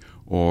Medicaid,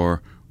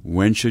 or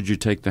when should you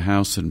take the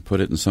house and put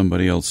it in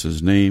somebody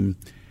else's name?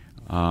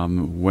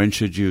 When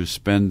should you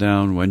spend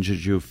down? When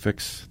should you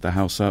fix the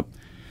house up?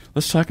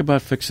 Let's talk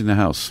about fixing the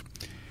house.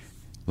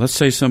 Let's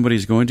say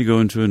somebody's going to go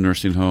into a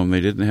nursing home.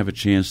 They didn't have a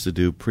chance to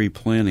do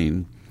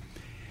pre-planning,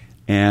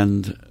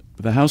 and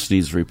the house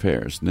needs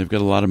repairs, and they've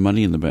got a lot of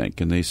money in the bank.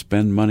 Can they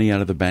spend money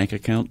out of the bank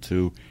account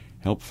to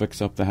help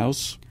fix up the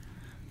house?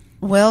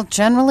 Well,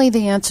 generally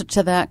the answer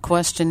to that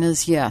question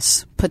is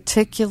yes,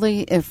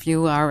 particularly if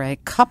you are a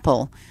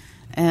couple,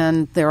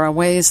 and there are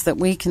ways that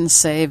we can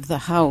save the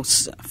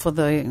house for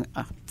the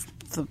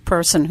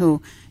person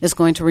who is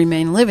going to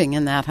remain living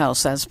in that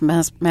house, as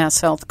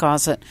Mass Health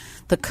calls it,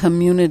 the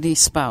community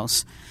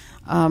spouse.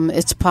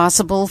 It's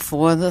possible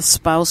for the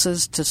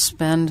spouses to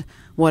spend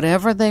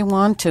whatever they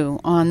want to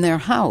on their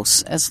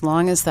house, as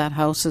long as that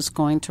house is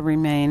going to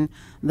remain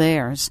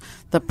theirs.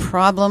 The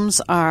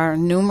problems are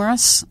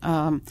numerous,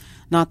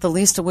 not the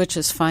least of which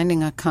is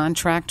finding a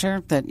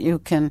contractor that you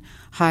can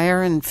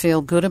hire and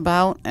feel good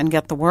about and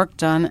get the work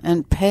done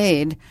and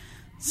paid,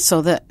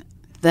 so that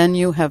then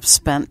you have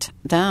spent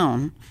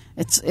down.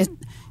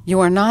 You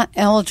are not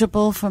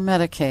eligible for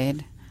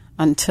Medicaid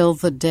until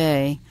the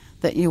day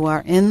that you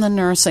are in the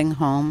nursing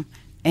home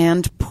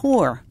and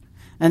poor.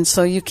 And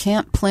so you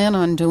can't plan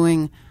on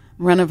doing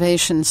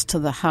renovations to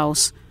the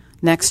house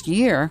next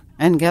year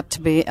and get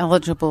to be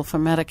eligible for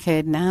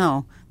Medicaid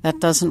now.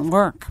 That doesn't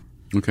work.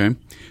 Okay.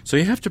 So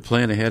you have to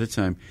plan ahead of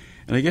time.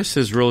 And I guess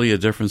there's really a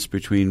difference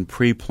between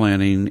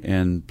pre-planning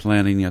and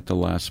planning at the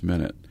last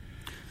minute.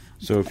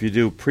 So if you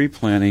do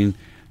pre-planning,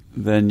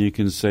 then you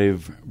can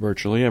save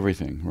virtually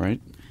everything, right?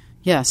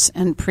 Yes,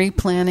 and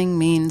pre-planning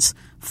means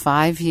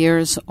 5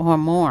 years or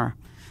more.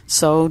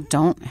 So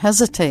don't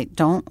hesitate.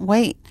 Don't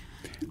wait.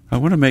 I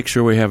want to make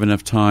sure we have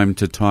enough time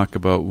to talk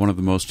about one of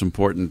the most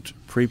important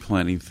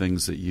pre-planning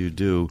things that you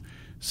do,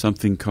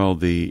 something called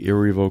the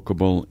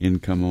Irrevocable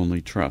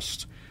Income-Only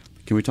Trust.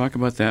 Can we talk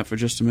about that for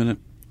just a minute?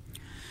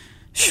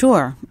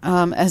 Sure.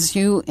 As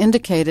you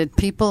indicated,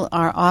 people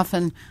are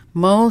often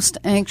most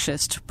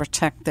anxious to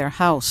protect their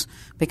house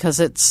because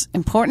it's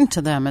important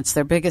to them. It's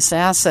their biggest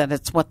asset.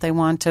 It's what they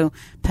want to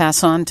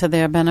pass on to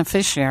their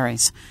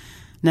beneficiaries.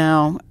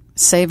 Now,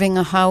 saving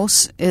a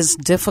house is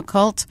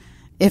difficult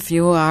if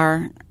you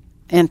are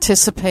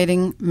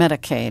anticipating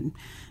Medicaid.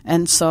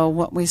 And so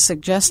what we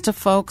suggest to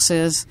folks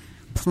is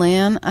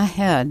plan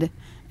ahead,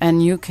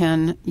 and you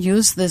can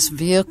use this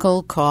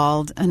vehicle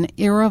called an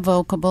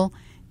Irrevocable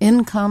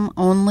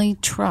Income-Only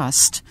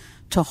Trust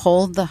to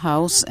hold the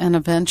house and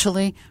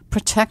eventually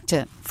protect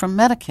it from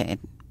Medicaid.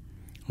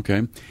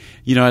 Okay.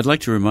 You know, I'd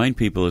like to remind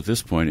people at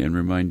this point, and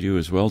remind you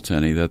as well,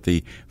 Tenny, that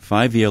the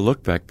 5-year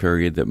look-back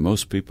period that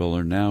most people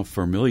are now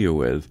familiar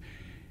with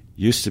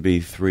used to be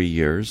 3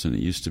 years, and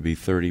it used to be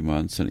 30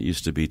 months, and it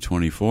used to be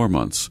 24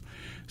 months.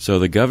 So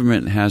the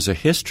government has a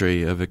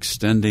history of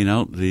extending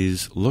out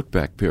these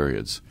look-back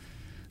periods.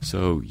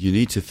 So you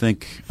need to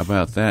think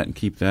about that and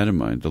keep that in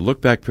mind. The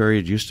look-back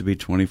period used to be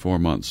 24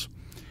 months.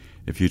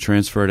 If you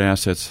transferred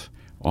assets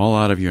all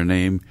out of your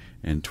name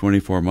and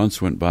 24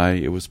 months went by,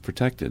 it was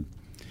protected.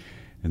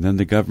 And then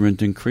the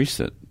government increased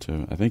it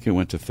to, I think it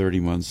went to 30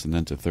 months and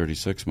then to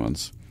 36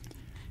 months.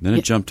 Then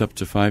it jumped up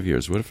to 5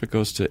 years. What if it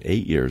goes to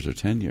 8 years or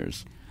 10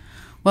 years?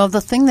 Well,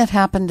 the thing that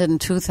happened in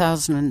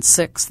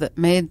 2006 that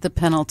made the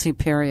penalty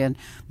period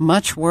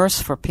much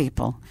worse for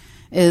people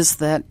is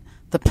that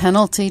the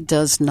penalty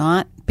does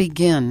not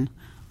begin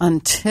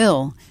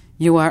until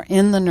you are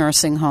in the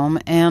nursing home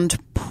and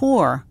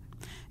poor.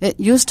 It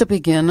used to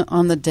begin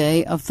on the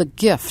day of the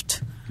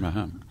gift.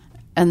 Uh-huh.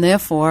 And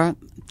therefore,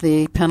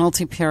 the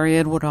penalty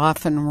period would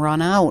often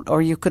run out,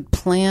 or you could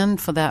plan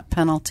for that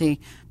penalty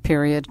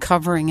period,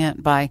 covering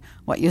it by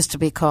what used to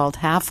be called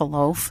half a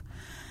loaf,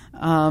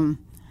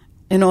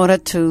 in order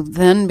to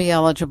then be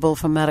eligible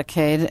for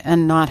Medicaid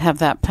and not have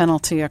that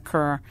penalty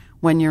occur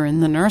when you're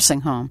in the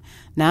nursing home.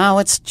 Now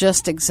it's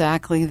just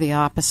exactly the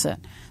opposite.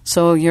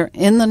 So you're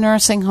in the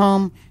nursing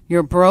home,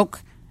 you're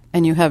broke,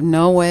 and you have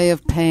no way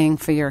of paying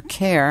for your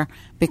care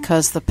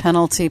because the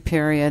penalty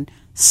period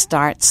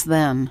starts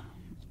then.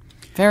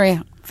 Very,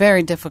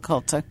 very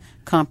difficult to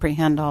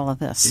comprehend all of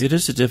this. It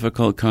is a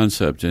difficult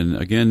concept, and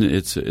again,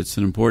 it's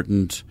an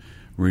important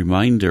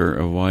reminder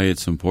of why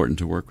it's important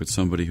to work with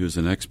somebody who's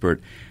an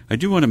expert. I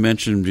do want to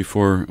mention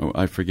before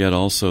I forget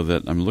also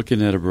that I'm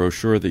looking at a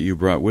brochure that you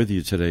brought with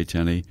you today,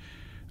 Tenny,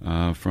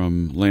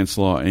 from Lance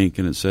Law, Inc.,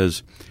 and it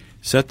says,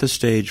 Set the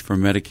Stage for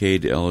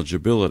Medicaid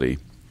Eligibility.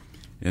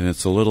 And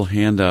it's a little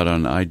handout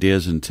on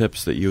ideas and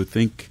tips that you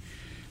think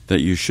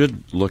that you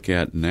should look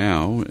at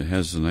now. It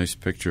has a nice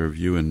picture of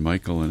you and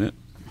Michael in it.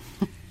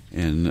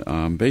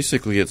 And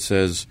basically it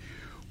says,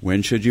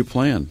 when should you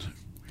plan?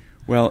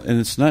 Well, and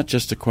it's not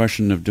just a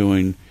question of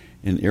doing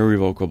an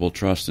irrevocable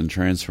trust and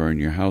transferring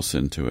your house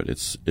into it.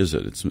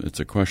 It's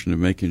a question of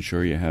making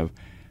sure you have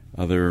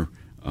other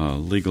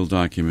legal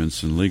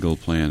documents and legal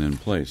plan in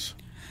place.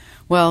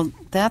 Well,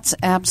 that's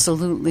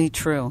absolutely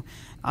true.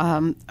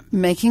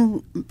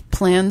 Making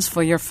plans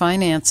for your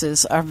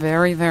finances are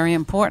very, very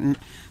important,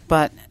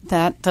 but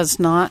that does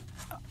not,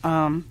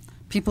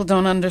 people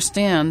don't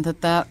understand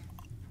that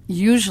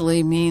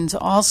usually means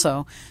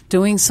also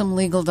doing some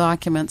legal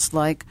documents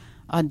like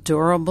a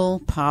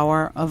durable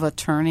power of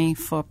attorney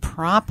for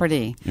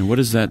property. And what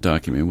is that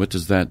document? What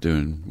does that do,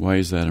 and why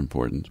is that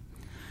important?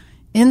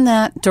 In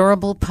that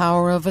durable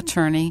power of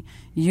attorney,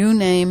 you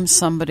name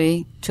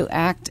somebody to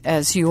act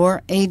as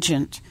your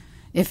agent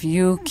if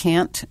you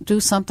can't do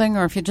something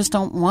or if you just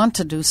don't want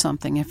to do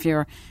something, if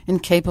you're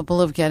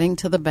incapable of getting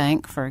to the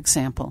bank, for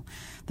example.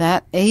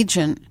 That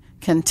agent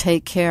can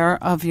take care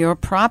of your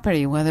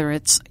property, whether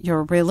it's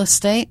your real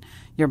estate,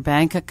 your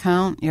bank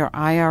account, your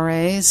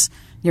IRAs,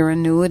 your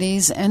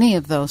annuities, any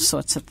of those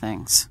sorts of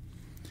things.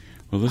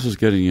 Well, this is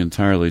getting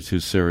entirely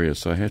too serious,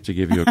 so I have to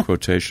give you a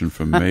quotation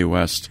from Mae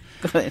West.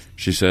 Good.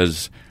 She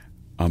says,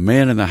 "A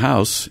man in the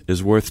house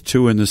is worth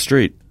two in the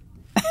street."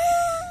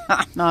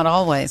 Not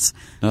always.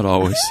 Not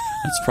always.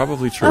 That's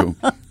probably true.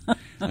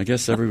 I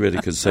guess everybody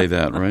could say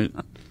that, right?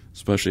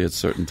 Especially at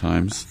certain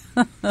times.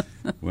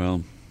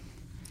 Well,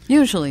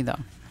 usually, though.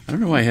 I don't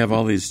know why I have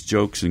all these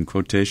jokes and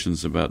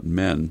quotations about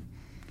men.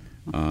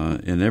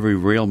 In every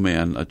real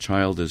man, a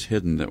child is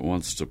hidden that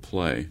wants to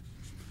play.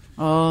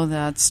 Oh,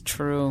 that's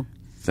true.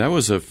 That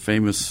was a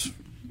famous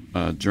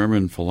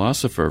German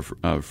philosopher,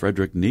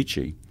 Friedrich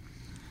Nietzsche.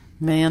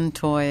 Man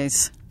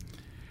toys.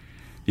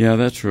 Yeah,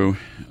 that's true.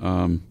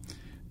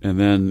 And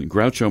then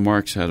Groucho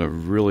Marx had a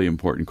really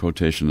important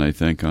quotation, I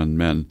think, on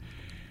men.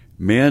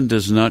 Man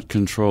does not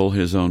control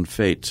his own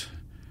fate.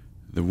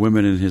 The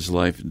women in his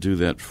life do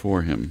that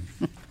for him.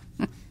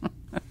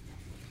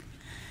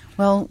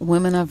 Well,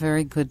 women are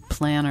very good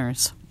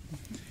planners,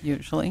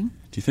 usually. Do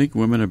you think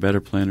women are better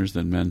planners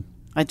than men?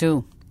 I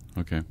do.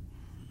 Okay.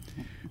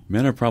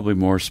 Men are probably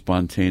more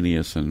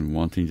spontaneous and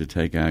wanting to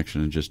take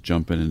action and just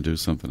jump in and do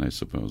something, I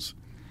suppose.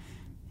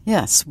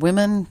 Yes,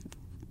 women,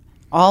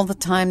 all the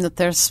time that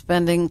they're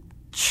spending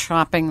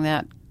chopping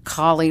that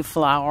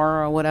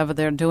cauliflower or whatever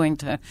they're doing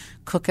to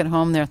cook at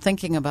home, they're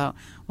thinking about,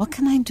 what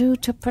can I do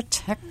to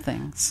protect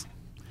things?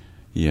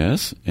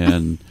 Yes,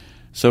 and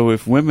so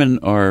if women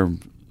are...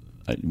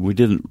 We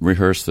didn't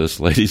rehearse this,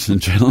 ladies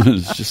and gentlemen.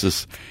 It's just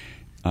this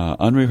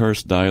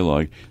unrehearsed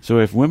dialogue. So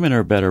if women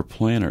are better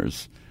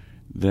planners,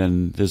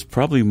 then there's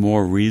probably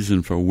more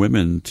reason for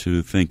women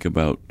to think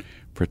about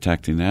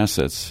protecting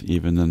assets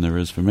even than there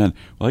is for men.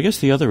 Well, I guess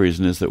the other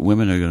reason is that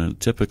women are going to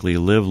typically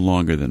live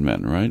longer than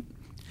men, right,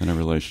 in a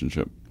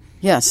relationship.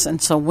 Yes,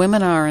 and so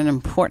women are an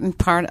important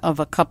part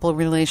of a couple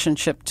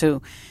relationship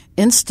to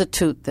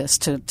institute this,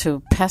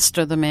 to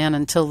pester the man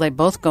until they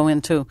both go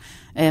into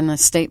an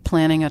estate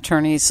planning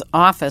attorney's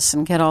office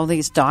and get all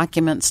these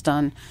documents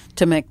done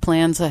to make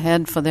plans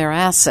ahead for their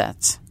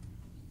assets.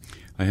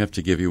 I have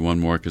to give you one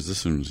more because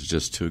this one's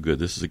just too good.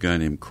 This is a guy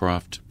named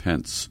Croft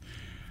Pence.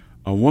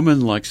 A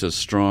woman likes a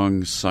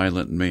strong,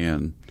 silent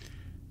man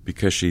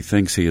because she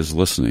thinks he is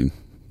listening.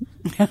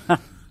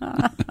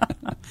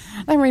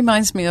 That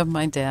reminds me of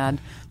my dad.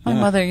 My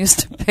mother used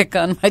to pick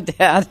on my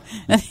dad,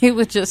 and he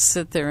would just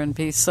sit there and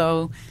be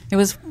he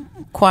was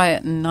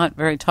quiet and not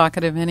very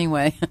talkative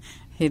anyway.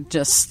 He'd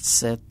just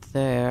sit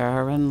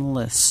there and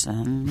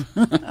listen.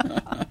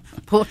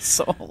 Poor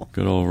soul.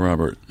 Good old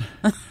Robert.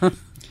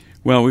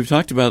 Well, we've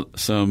talked about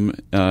some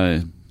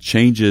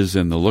changes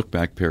in the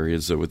look-back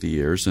periods over the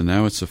years, and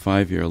now it's a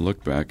 5-year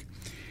look-back.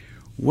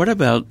 What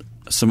about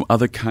some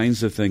other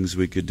kinds of things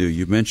we could do?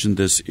 You mentioned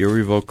this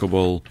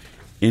irrevocable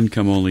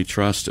income-only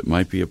trust. It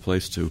might be a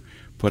place to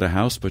put a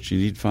house, but you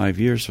need 5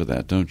 years for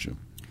that, don't you?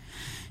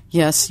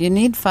 Yes, you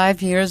need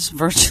 5 years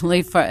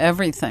virtually for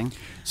everything.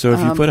 So if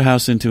you put a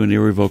house into an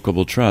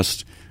irrevocable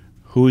trust,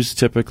 who's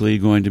typically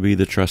going to be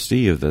the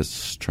trustee of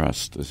this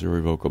trust, this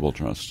irrevocable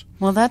trust?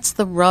 Well, that's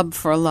the rub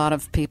for a lot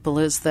of people,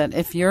 is that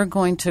if you're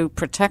going to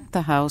protect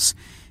the house,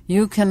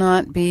 you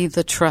cannot be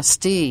the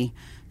trustee,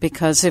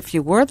 because if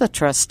you were the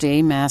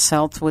trustee, Mass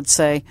Health would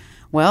say,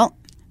 well,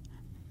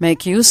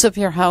 make use of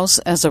your house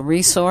as a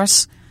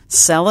resource,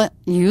 sell it,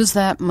 use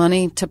that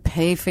money to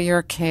pay for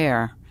your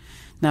care.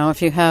 Now,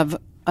 if you have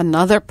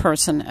another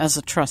person as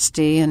a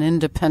trustee, an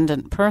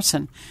independent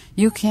person,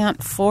 you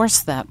can't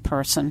force that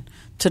person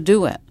to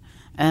do it.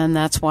 And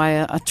that's why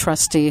a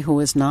trustee who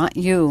is not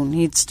you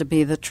needs to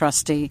be the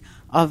trustee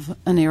of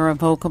an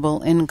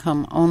irrevocable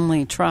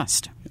income-only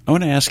trust. I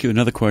want to ask you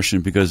another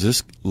question because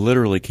this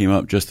literally came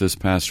up just this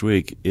past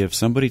week. If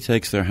somebody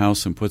takes their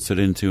house and puts it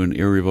into an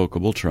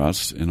irrevocable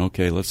trust, and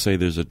okay, let's say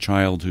there's a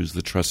child who's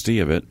the trustee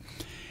of it,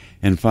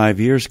 and 5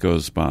 years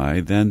goes by,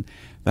 then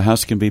the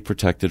house can be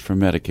protected from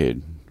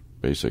Medicaid,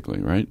 basically,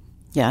 right?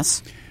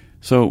 Yes.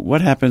 So what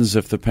happens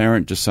if the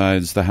parent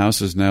decides the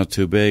house is now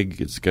too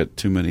big, it's got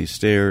too many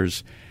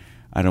stairs,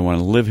 I don't want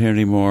to live here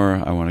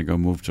anymore, I want to go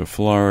move to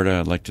Florida,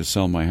 I'd like to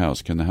sell my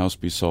house. Can the house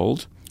be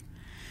sold?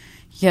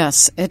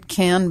 Yes, it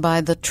can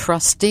by the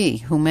trustee,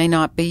 who may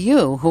not be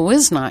you, who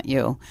is not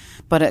you,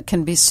 but it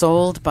can be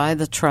sold by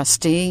the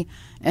trustee,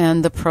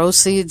 and the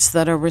proceeds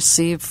that are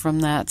received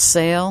from that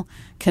sale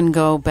can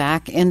go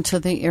back into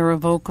the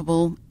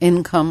irrevocable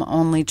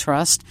income-only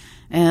trust,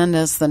 and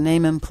as the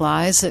name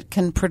implies, it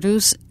can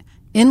produce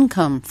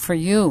income for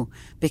you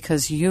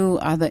because you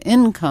are the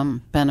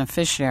income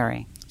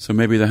beneficiary. So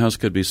maybe the house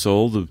could be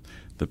sold,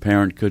 the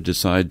parent could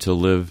decide to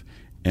live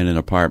in an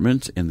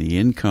apartment, and the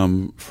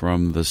income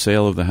from the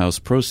sale of the house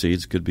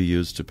proceeds could be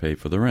used to pay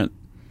for the rent.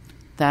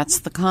 That's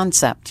the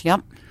concept, yep.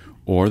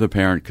 Or the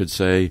parent could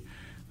say,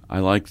 I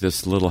like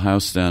this little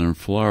house down in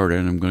Florida,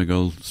 and I'm going to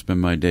go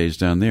spend my days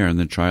down there, and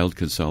the child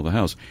could sell the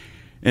house.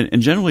 And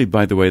generally,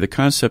 by the way, the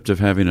concept of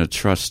having a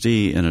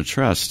trustee in a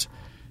trust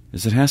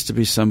is it has to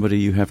be somebody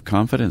you have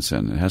confidence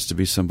in. It has to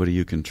be somebody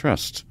you can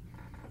trust,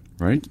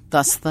 right?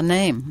 Thus the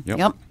name,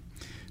 yep.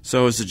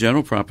 So as a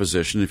general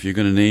proposition, if you're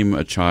going to name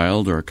a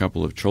child or a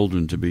couple of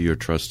children to be your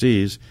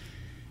trustees,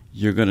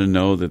 you're going to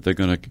know that they're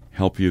going to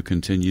help you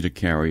continue to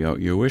carry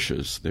out your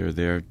wishes. They're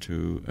there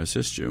to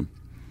assist you.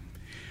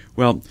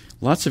 Well,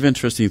 lots of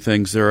interesting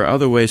things. There are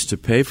other ways to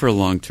pay for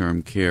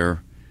long-term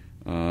care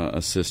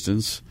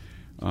assistance,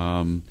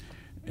 and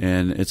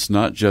it's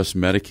not just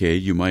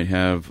Medicaid. You might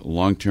have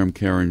long-term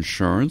care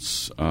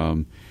insurance.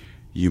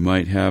 You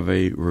might have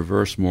a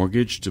reverse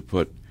mortgage to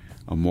put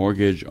a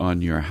mortgage on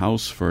your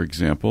house, for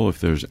example, if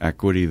there's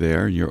equity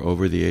there and you're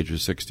over the age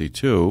of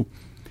 62.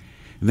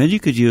 And then you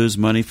could use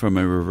money from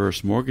a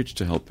reverse mortgage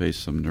to help pay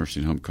some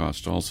nursing home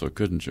costs also,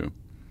 couldn't you?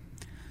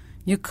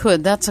 You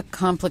could. That's a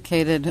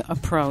complicated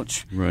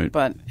approach, right?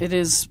 But it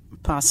is a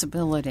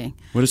possibility.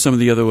 What are some of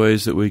the other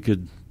ways that we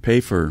could pay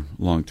for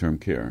long-term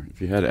care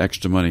if you had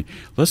extra money?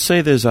 Let's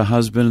say there's a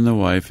husband and a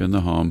wife in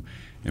the home,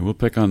 and we'll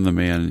pick on the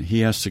man.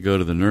 He has to go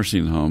to the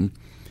nursing home.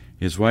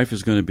 His wife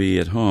is going to be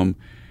at home,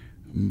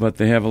 but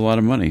they have a lot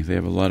of money. They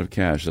have a lot of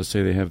cash. Let's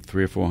say they have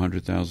 $300,000 or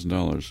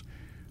 $400,000.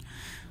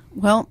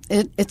 Well,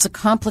 it's a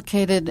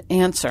complicated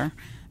answer.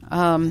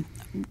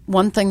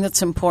 One thing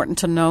that's important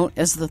to note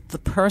is that the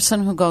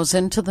person who goes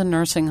into the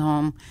nursing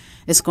home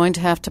is going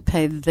to have to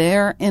pay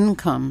their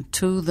income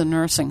to the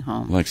nursing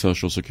home. Like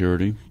Social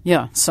Security?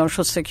 Yeah,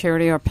 Social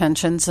Security or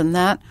pensions, and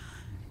that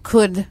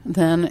could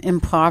then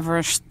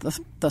impoverish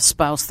the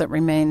spouse that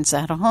remains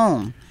at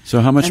home.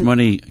 So how much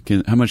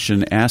how much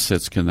in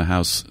assets can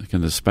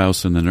the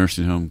spouse in the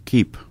nursing home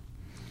keep?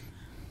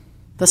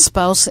 The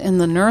spouse in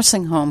the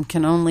nursing home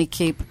can only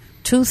keep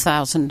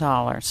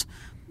 $2,000,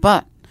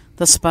 but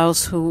the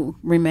spouse who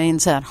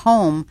remains at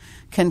home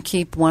can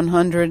keep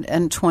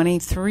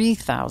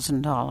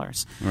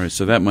 $123,000. All right,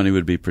 so that money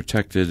would be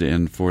protected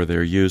and for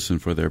their use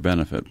and for their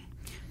benefit.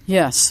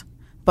 Yes,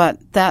 but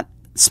that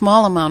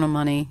small amount of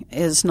money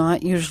is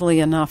not usually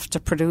enough to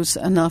produce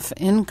enough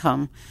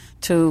income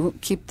to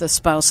keep the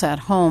spouse at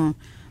home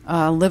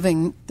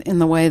living in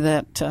the way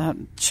that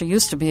she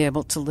used to be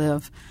able to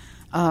live.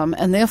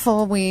 And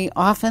therefore, we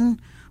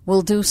often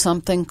will do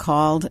something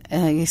called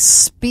a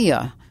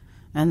SPIA.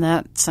 And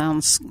that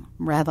sounds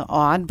rather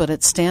odd, but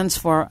it stands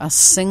for a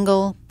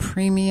single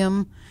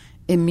premium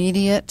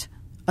immediate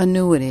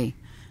annuity.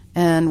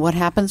 And what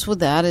happens with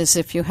that is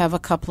if you have a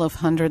couple of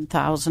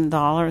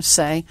 $100,000,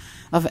 say,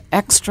 of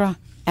extra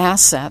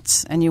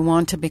assets and you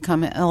want to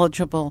become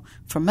eligible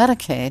for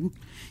Medicaid,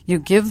 you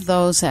give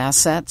those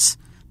assets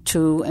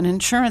to an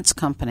insurance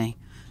company.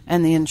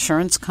 And the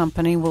insurance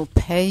company will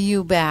pay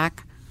you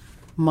back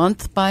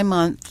month by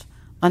month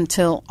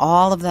until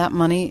all of that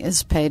money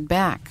is paid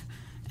back.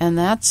 And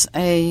that's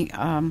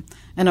an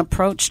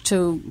approach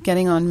to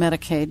getting on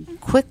Medicaid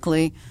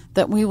quickly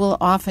that we will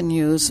often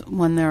use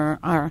when there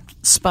are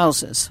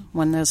spouses,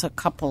 when there's a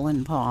couple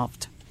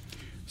involved.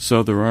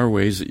 So there are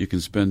ways that you can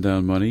spend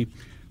down money.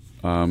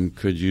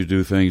 Could you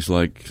do things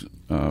like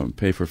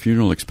pay for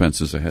funeral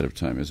expenses ahead of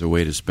time as a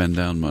way to spend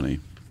down money?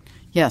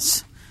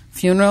 Yes.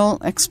 Funeral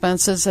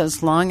expenses,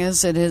 as long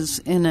as it is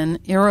in an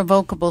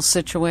irrevocable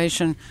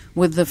situation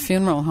with the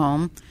funeral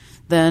home,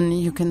 then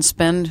you can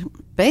spend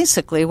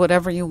basically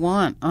whatever you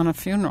want on a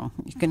funeral.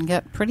 You can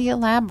get pretty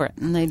elaborate,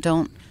 and they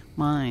don't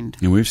mind.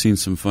 And we've seen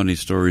some funny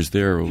stories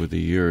there over the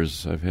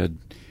years. I've had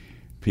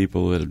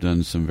people that have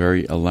done some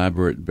very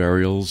elaborate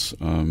burials.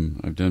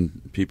 I've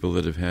done people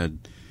that have had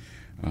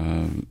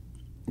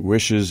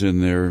wishes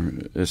in their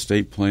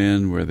estate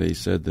plan where they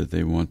said that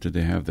they wanted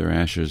to have their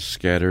ashes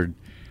scattered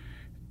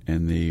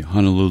in the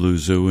Honolulu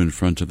Zoo in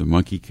front of the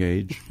monkey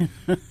cage.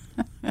 I'm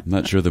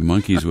not sure the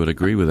monkeys would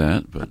agree with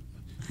that, but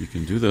you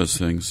can do those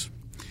things.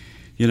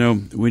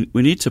 We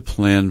need to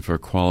plan for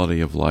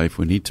quality of life.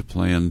 We need to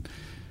plan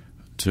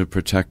to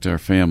protect our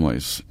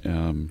families.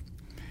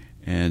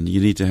 And you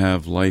need to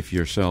have life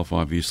yourself,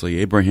 obviously.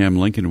 Abraham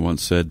Lincoln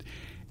once said,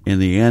 in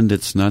the end,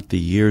 it's not the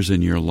years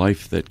in your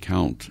life that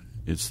count.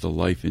 It's the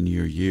life in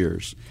your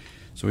years.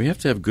 So we have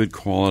to have good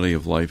quality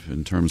of life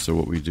in terms of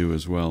what we do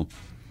as well.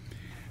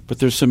 But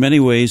there's so many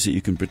ways that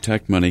you can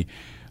protect money.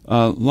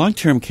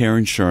 Long-term care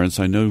insurance,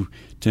 I know,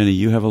 Tenny,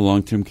 you have a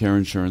long-term care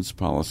insurance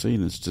policy,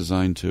 and it's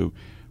designed to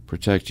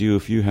protect you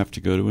if you have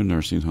to go to a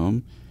nursing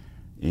home.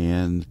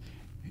 And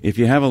if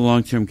you have a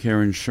long-term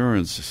care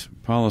insurance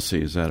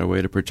policy, is that a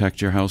way to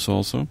protect your house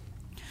also?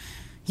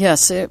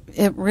 Yes, it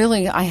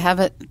really, I have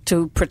it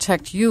to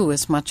protect you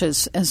as much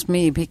as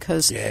me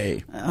because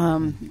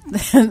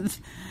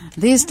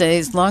these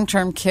days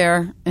long-term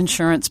care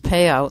insurance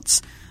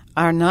payouts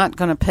are not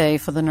going to pay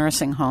for the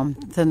nursing home.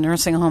 The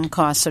nursing home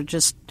costs are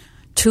just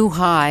too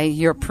high.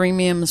 Your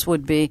premiums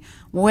would be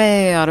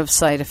way out of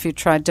sight if you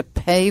tried to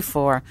pay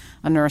for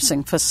a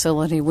nursing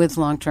facility with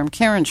long-term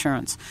care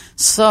insurance.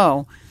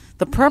 So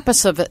the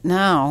purpose of it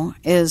now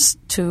is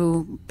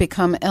to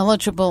become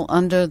eligible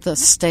under the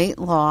state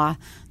law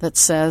that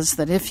says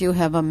that if you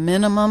have a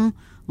minimum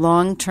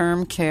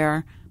long-term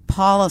care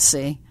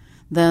policy,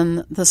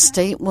 then the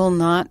state will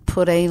not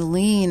put a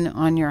lien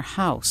on your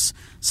house.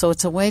 So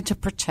it's a way to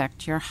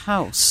protect your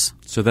house.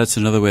 So that's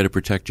another way to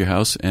protect your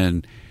house.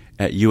 And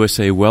at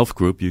USA Wealth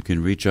Group, you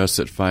can reach us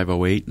at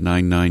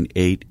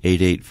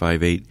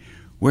 508-998-8858.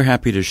 We're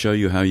happy to show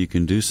you how you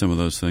can do some of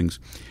those things.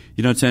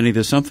 Tenny,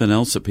 there's something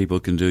else that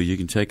people can do. You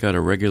can take out a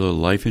regular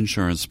life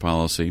insurance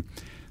policy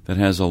that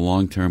has a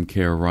long-term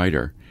care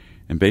rider.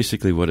 And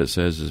basically what it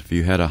says is if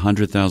you had a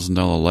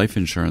 $100,000 life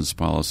insurance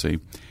policy,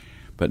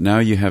 but now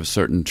you have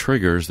certain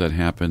triggers that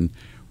happen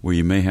where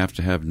you may have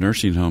to have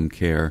nursing home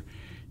care,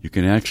 you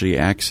can actually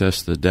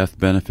access the death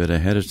benefit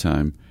ahead of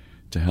time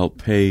to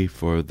help pay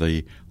for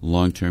the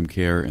long-term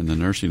care in the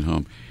nursing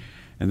home.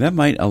 And that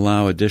might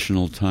allow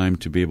additional time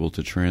to be able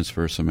to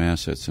transfer some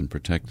assets and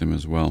protect them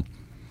as well.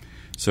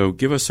 So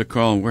give us a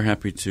call, and we're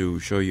happy to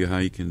show you how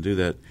you can do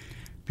that.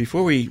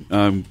 Before we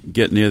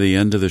get near the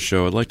end of the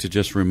show, I'd like to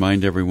just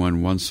remind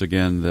everyone once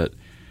again that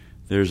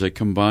there's a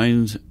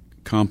combined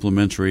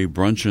complimentary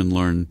Brunch and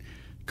Learn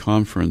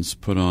conference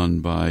put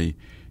on by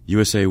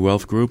USA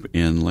Wealth Group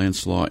and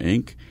Lance Law,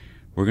 Inc.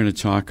 We're going to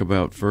talk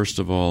about, first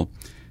of all,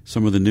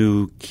 some of the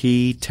new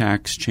key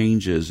tax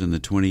changes in the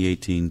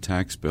 2018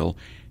 tax bill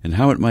and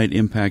how it might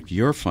impact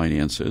your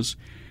finances.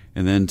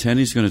 And then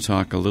Tenny's going to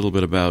talk a little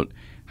bit about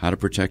how to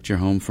protect your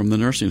home from the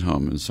nursing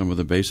home and some of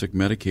the basic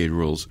Medicaid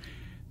rules.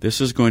 This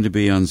is going to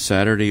be on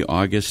Saturday,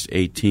 August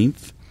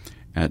 18th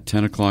at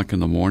 10 o'clock in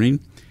the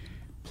morning.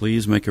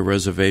 Please make a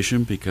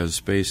reservation because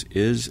space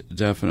is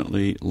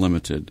definitely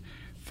limited.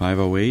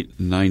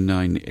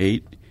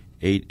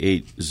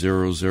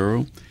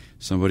 508-998-8800.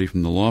 Somebody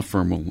from the law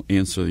firm will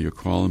answer your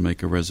call and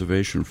make a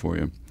reservation for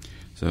you.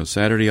 So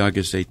Saturday,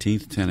 August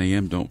 18th, 10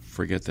 a.m., don't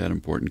forget that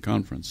important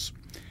conference.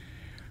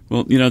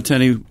 Well,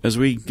 Tenny, as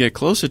we get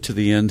closer to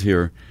the end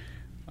here,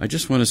 I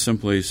just want to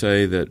simply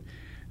say that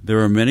there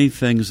are many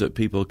things that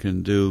people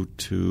can do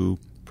to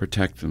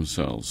protect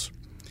themselves.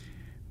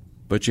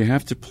 But you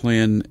have to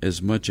plan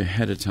as much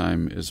ahead of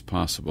time as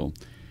possible.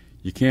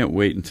 You can't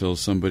wait until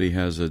somebody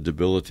has a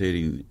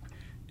debilitating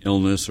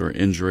illness or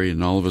injury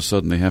and all of a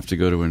sudden they have to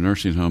go to a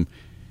nursing home.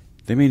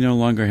 They may no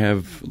longer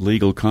have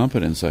legal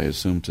competence, I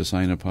assume, to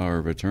sign a power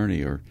of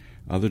attorney or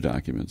other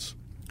documents.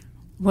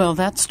 Well,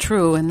 that's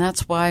true, and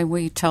that's why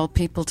we tell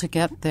people to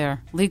get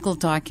their legal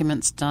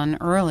documents done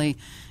early.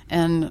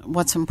 And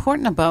what's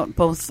important about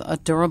both a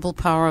durable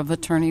power of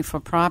attorney for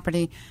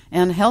property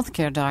and health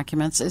care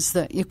documents is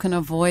that you can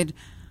avoid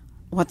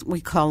what we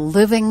call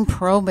living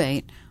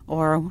probate,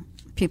 or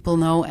people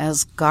know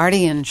as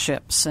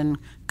guardianships and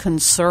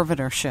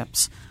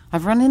conservatorships.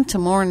 I've run into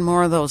more and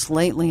more of those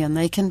lately, and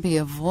they can be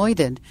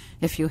avoided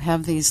if you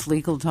have these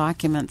legal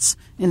documents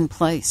in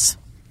place.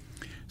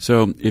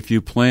 So if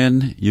you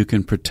plan, you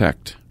can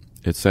protect.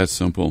 It's that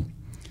simple.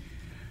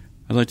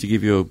 I'd like to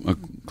give you a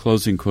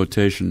closing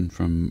quotation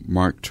from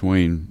Mark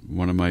Twain,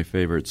 one of my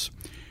favorites.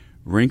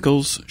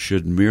 Wrinkles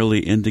should merely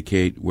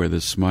indicate where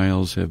the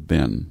smiles have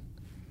been.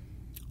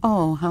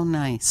 Oh, how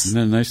nice. Isn't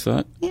that a nice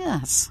thought?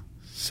 Yes.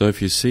 So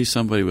if you see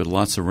somebody with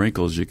lots of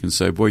wrinkles, you can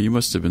say, boy, you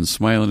must have been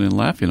smiling and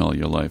laughing all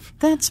your life.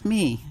 That's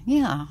me.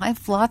 Yeah, I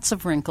have lots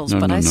of wrinkles,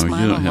 but I smile a lot.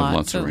 No, you don't have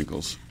lots of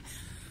wrinkles.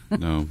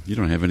 No, you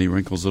don't have any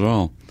wrinkles at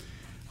all.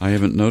 I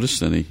haven't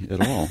noticed any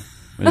at all.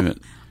 Wait a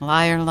minute.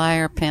 Liar,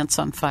 liar, pants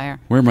on fire.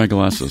 Where are my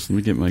glasses? Let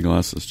me get my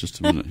glasses just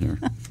a minute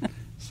here.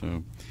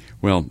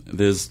 Well,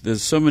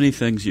 there's so many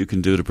things you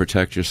can do to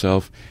protect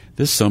yourself.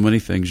 There's so many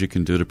things you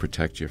can do to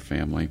protect your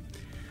family.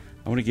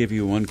 I want to give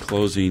you one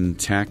closing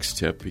tax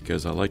tip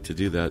because I like to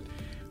do that.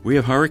 We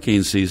have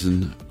hurricane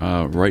season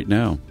right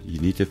now. You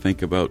need to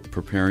think about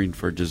preparing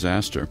for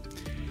disaster.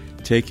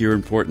 Take your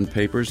important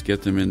papers,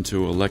 get them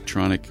into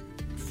electronic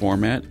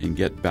format, and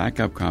get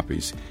backup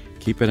copies.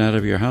 Keep it out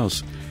of your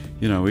house.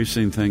 We've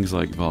seen things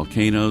like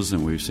volcanoes,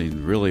 and we've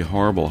seen really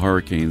horrible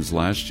hurricanes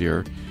last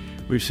year.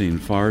 We've seen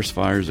forest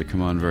fires that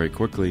come on very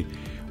quickly.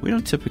 We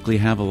don't typically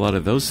have a lot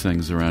of those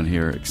things around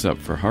here except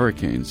for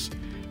hurricanes.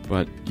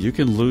 But you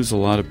can lose a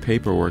lot of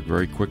paperwork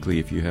very quickly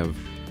if you have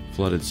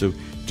flooded. So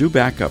do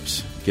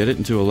backups. Get it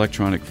into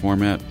electronic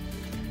format.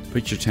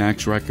 Put your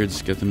tax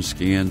records, get them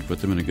scanned, put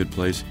them in a good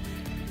place.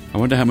 I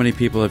wonder how many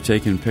people have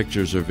taken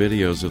pictures or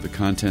videos of the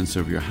contents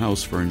of your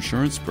house for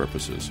insurance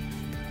purposes.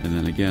 And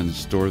then again,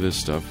 store this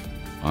stuff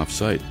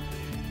off-site.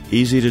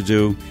 Easy to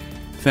do.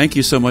 Thank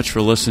you so much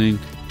for listening.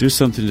 Do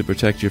something to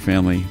protect your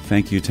family.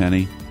 Thank you,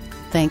 Tenny.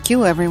 Thank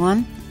you,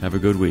 everyone. Have a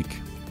good week.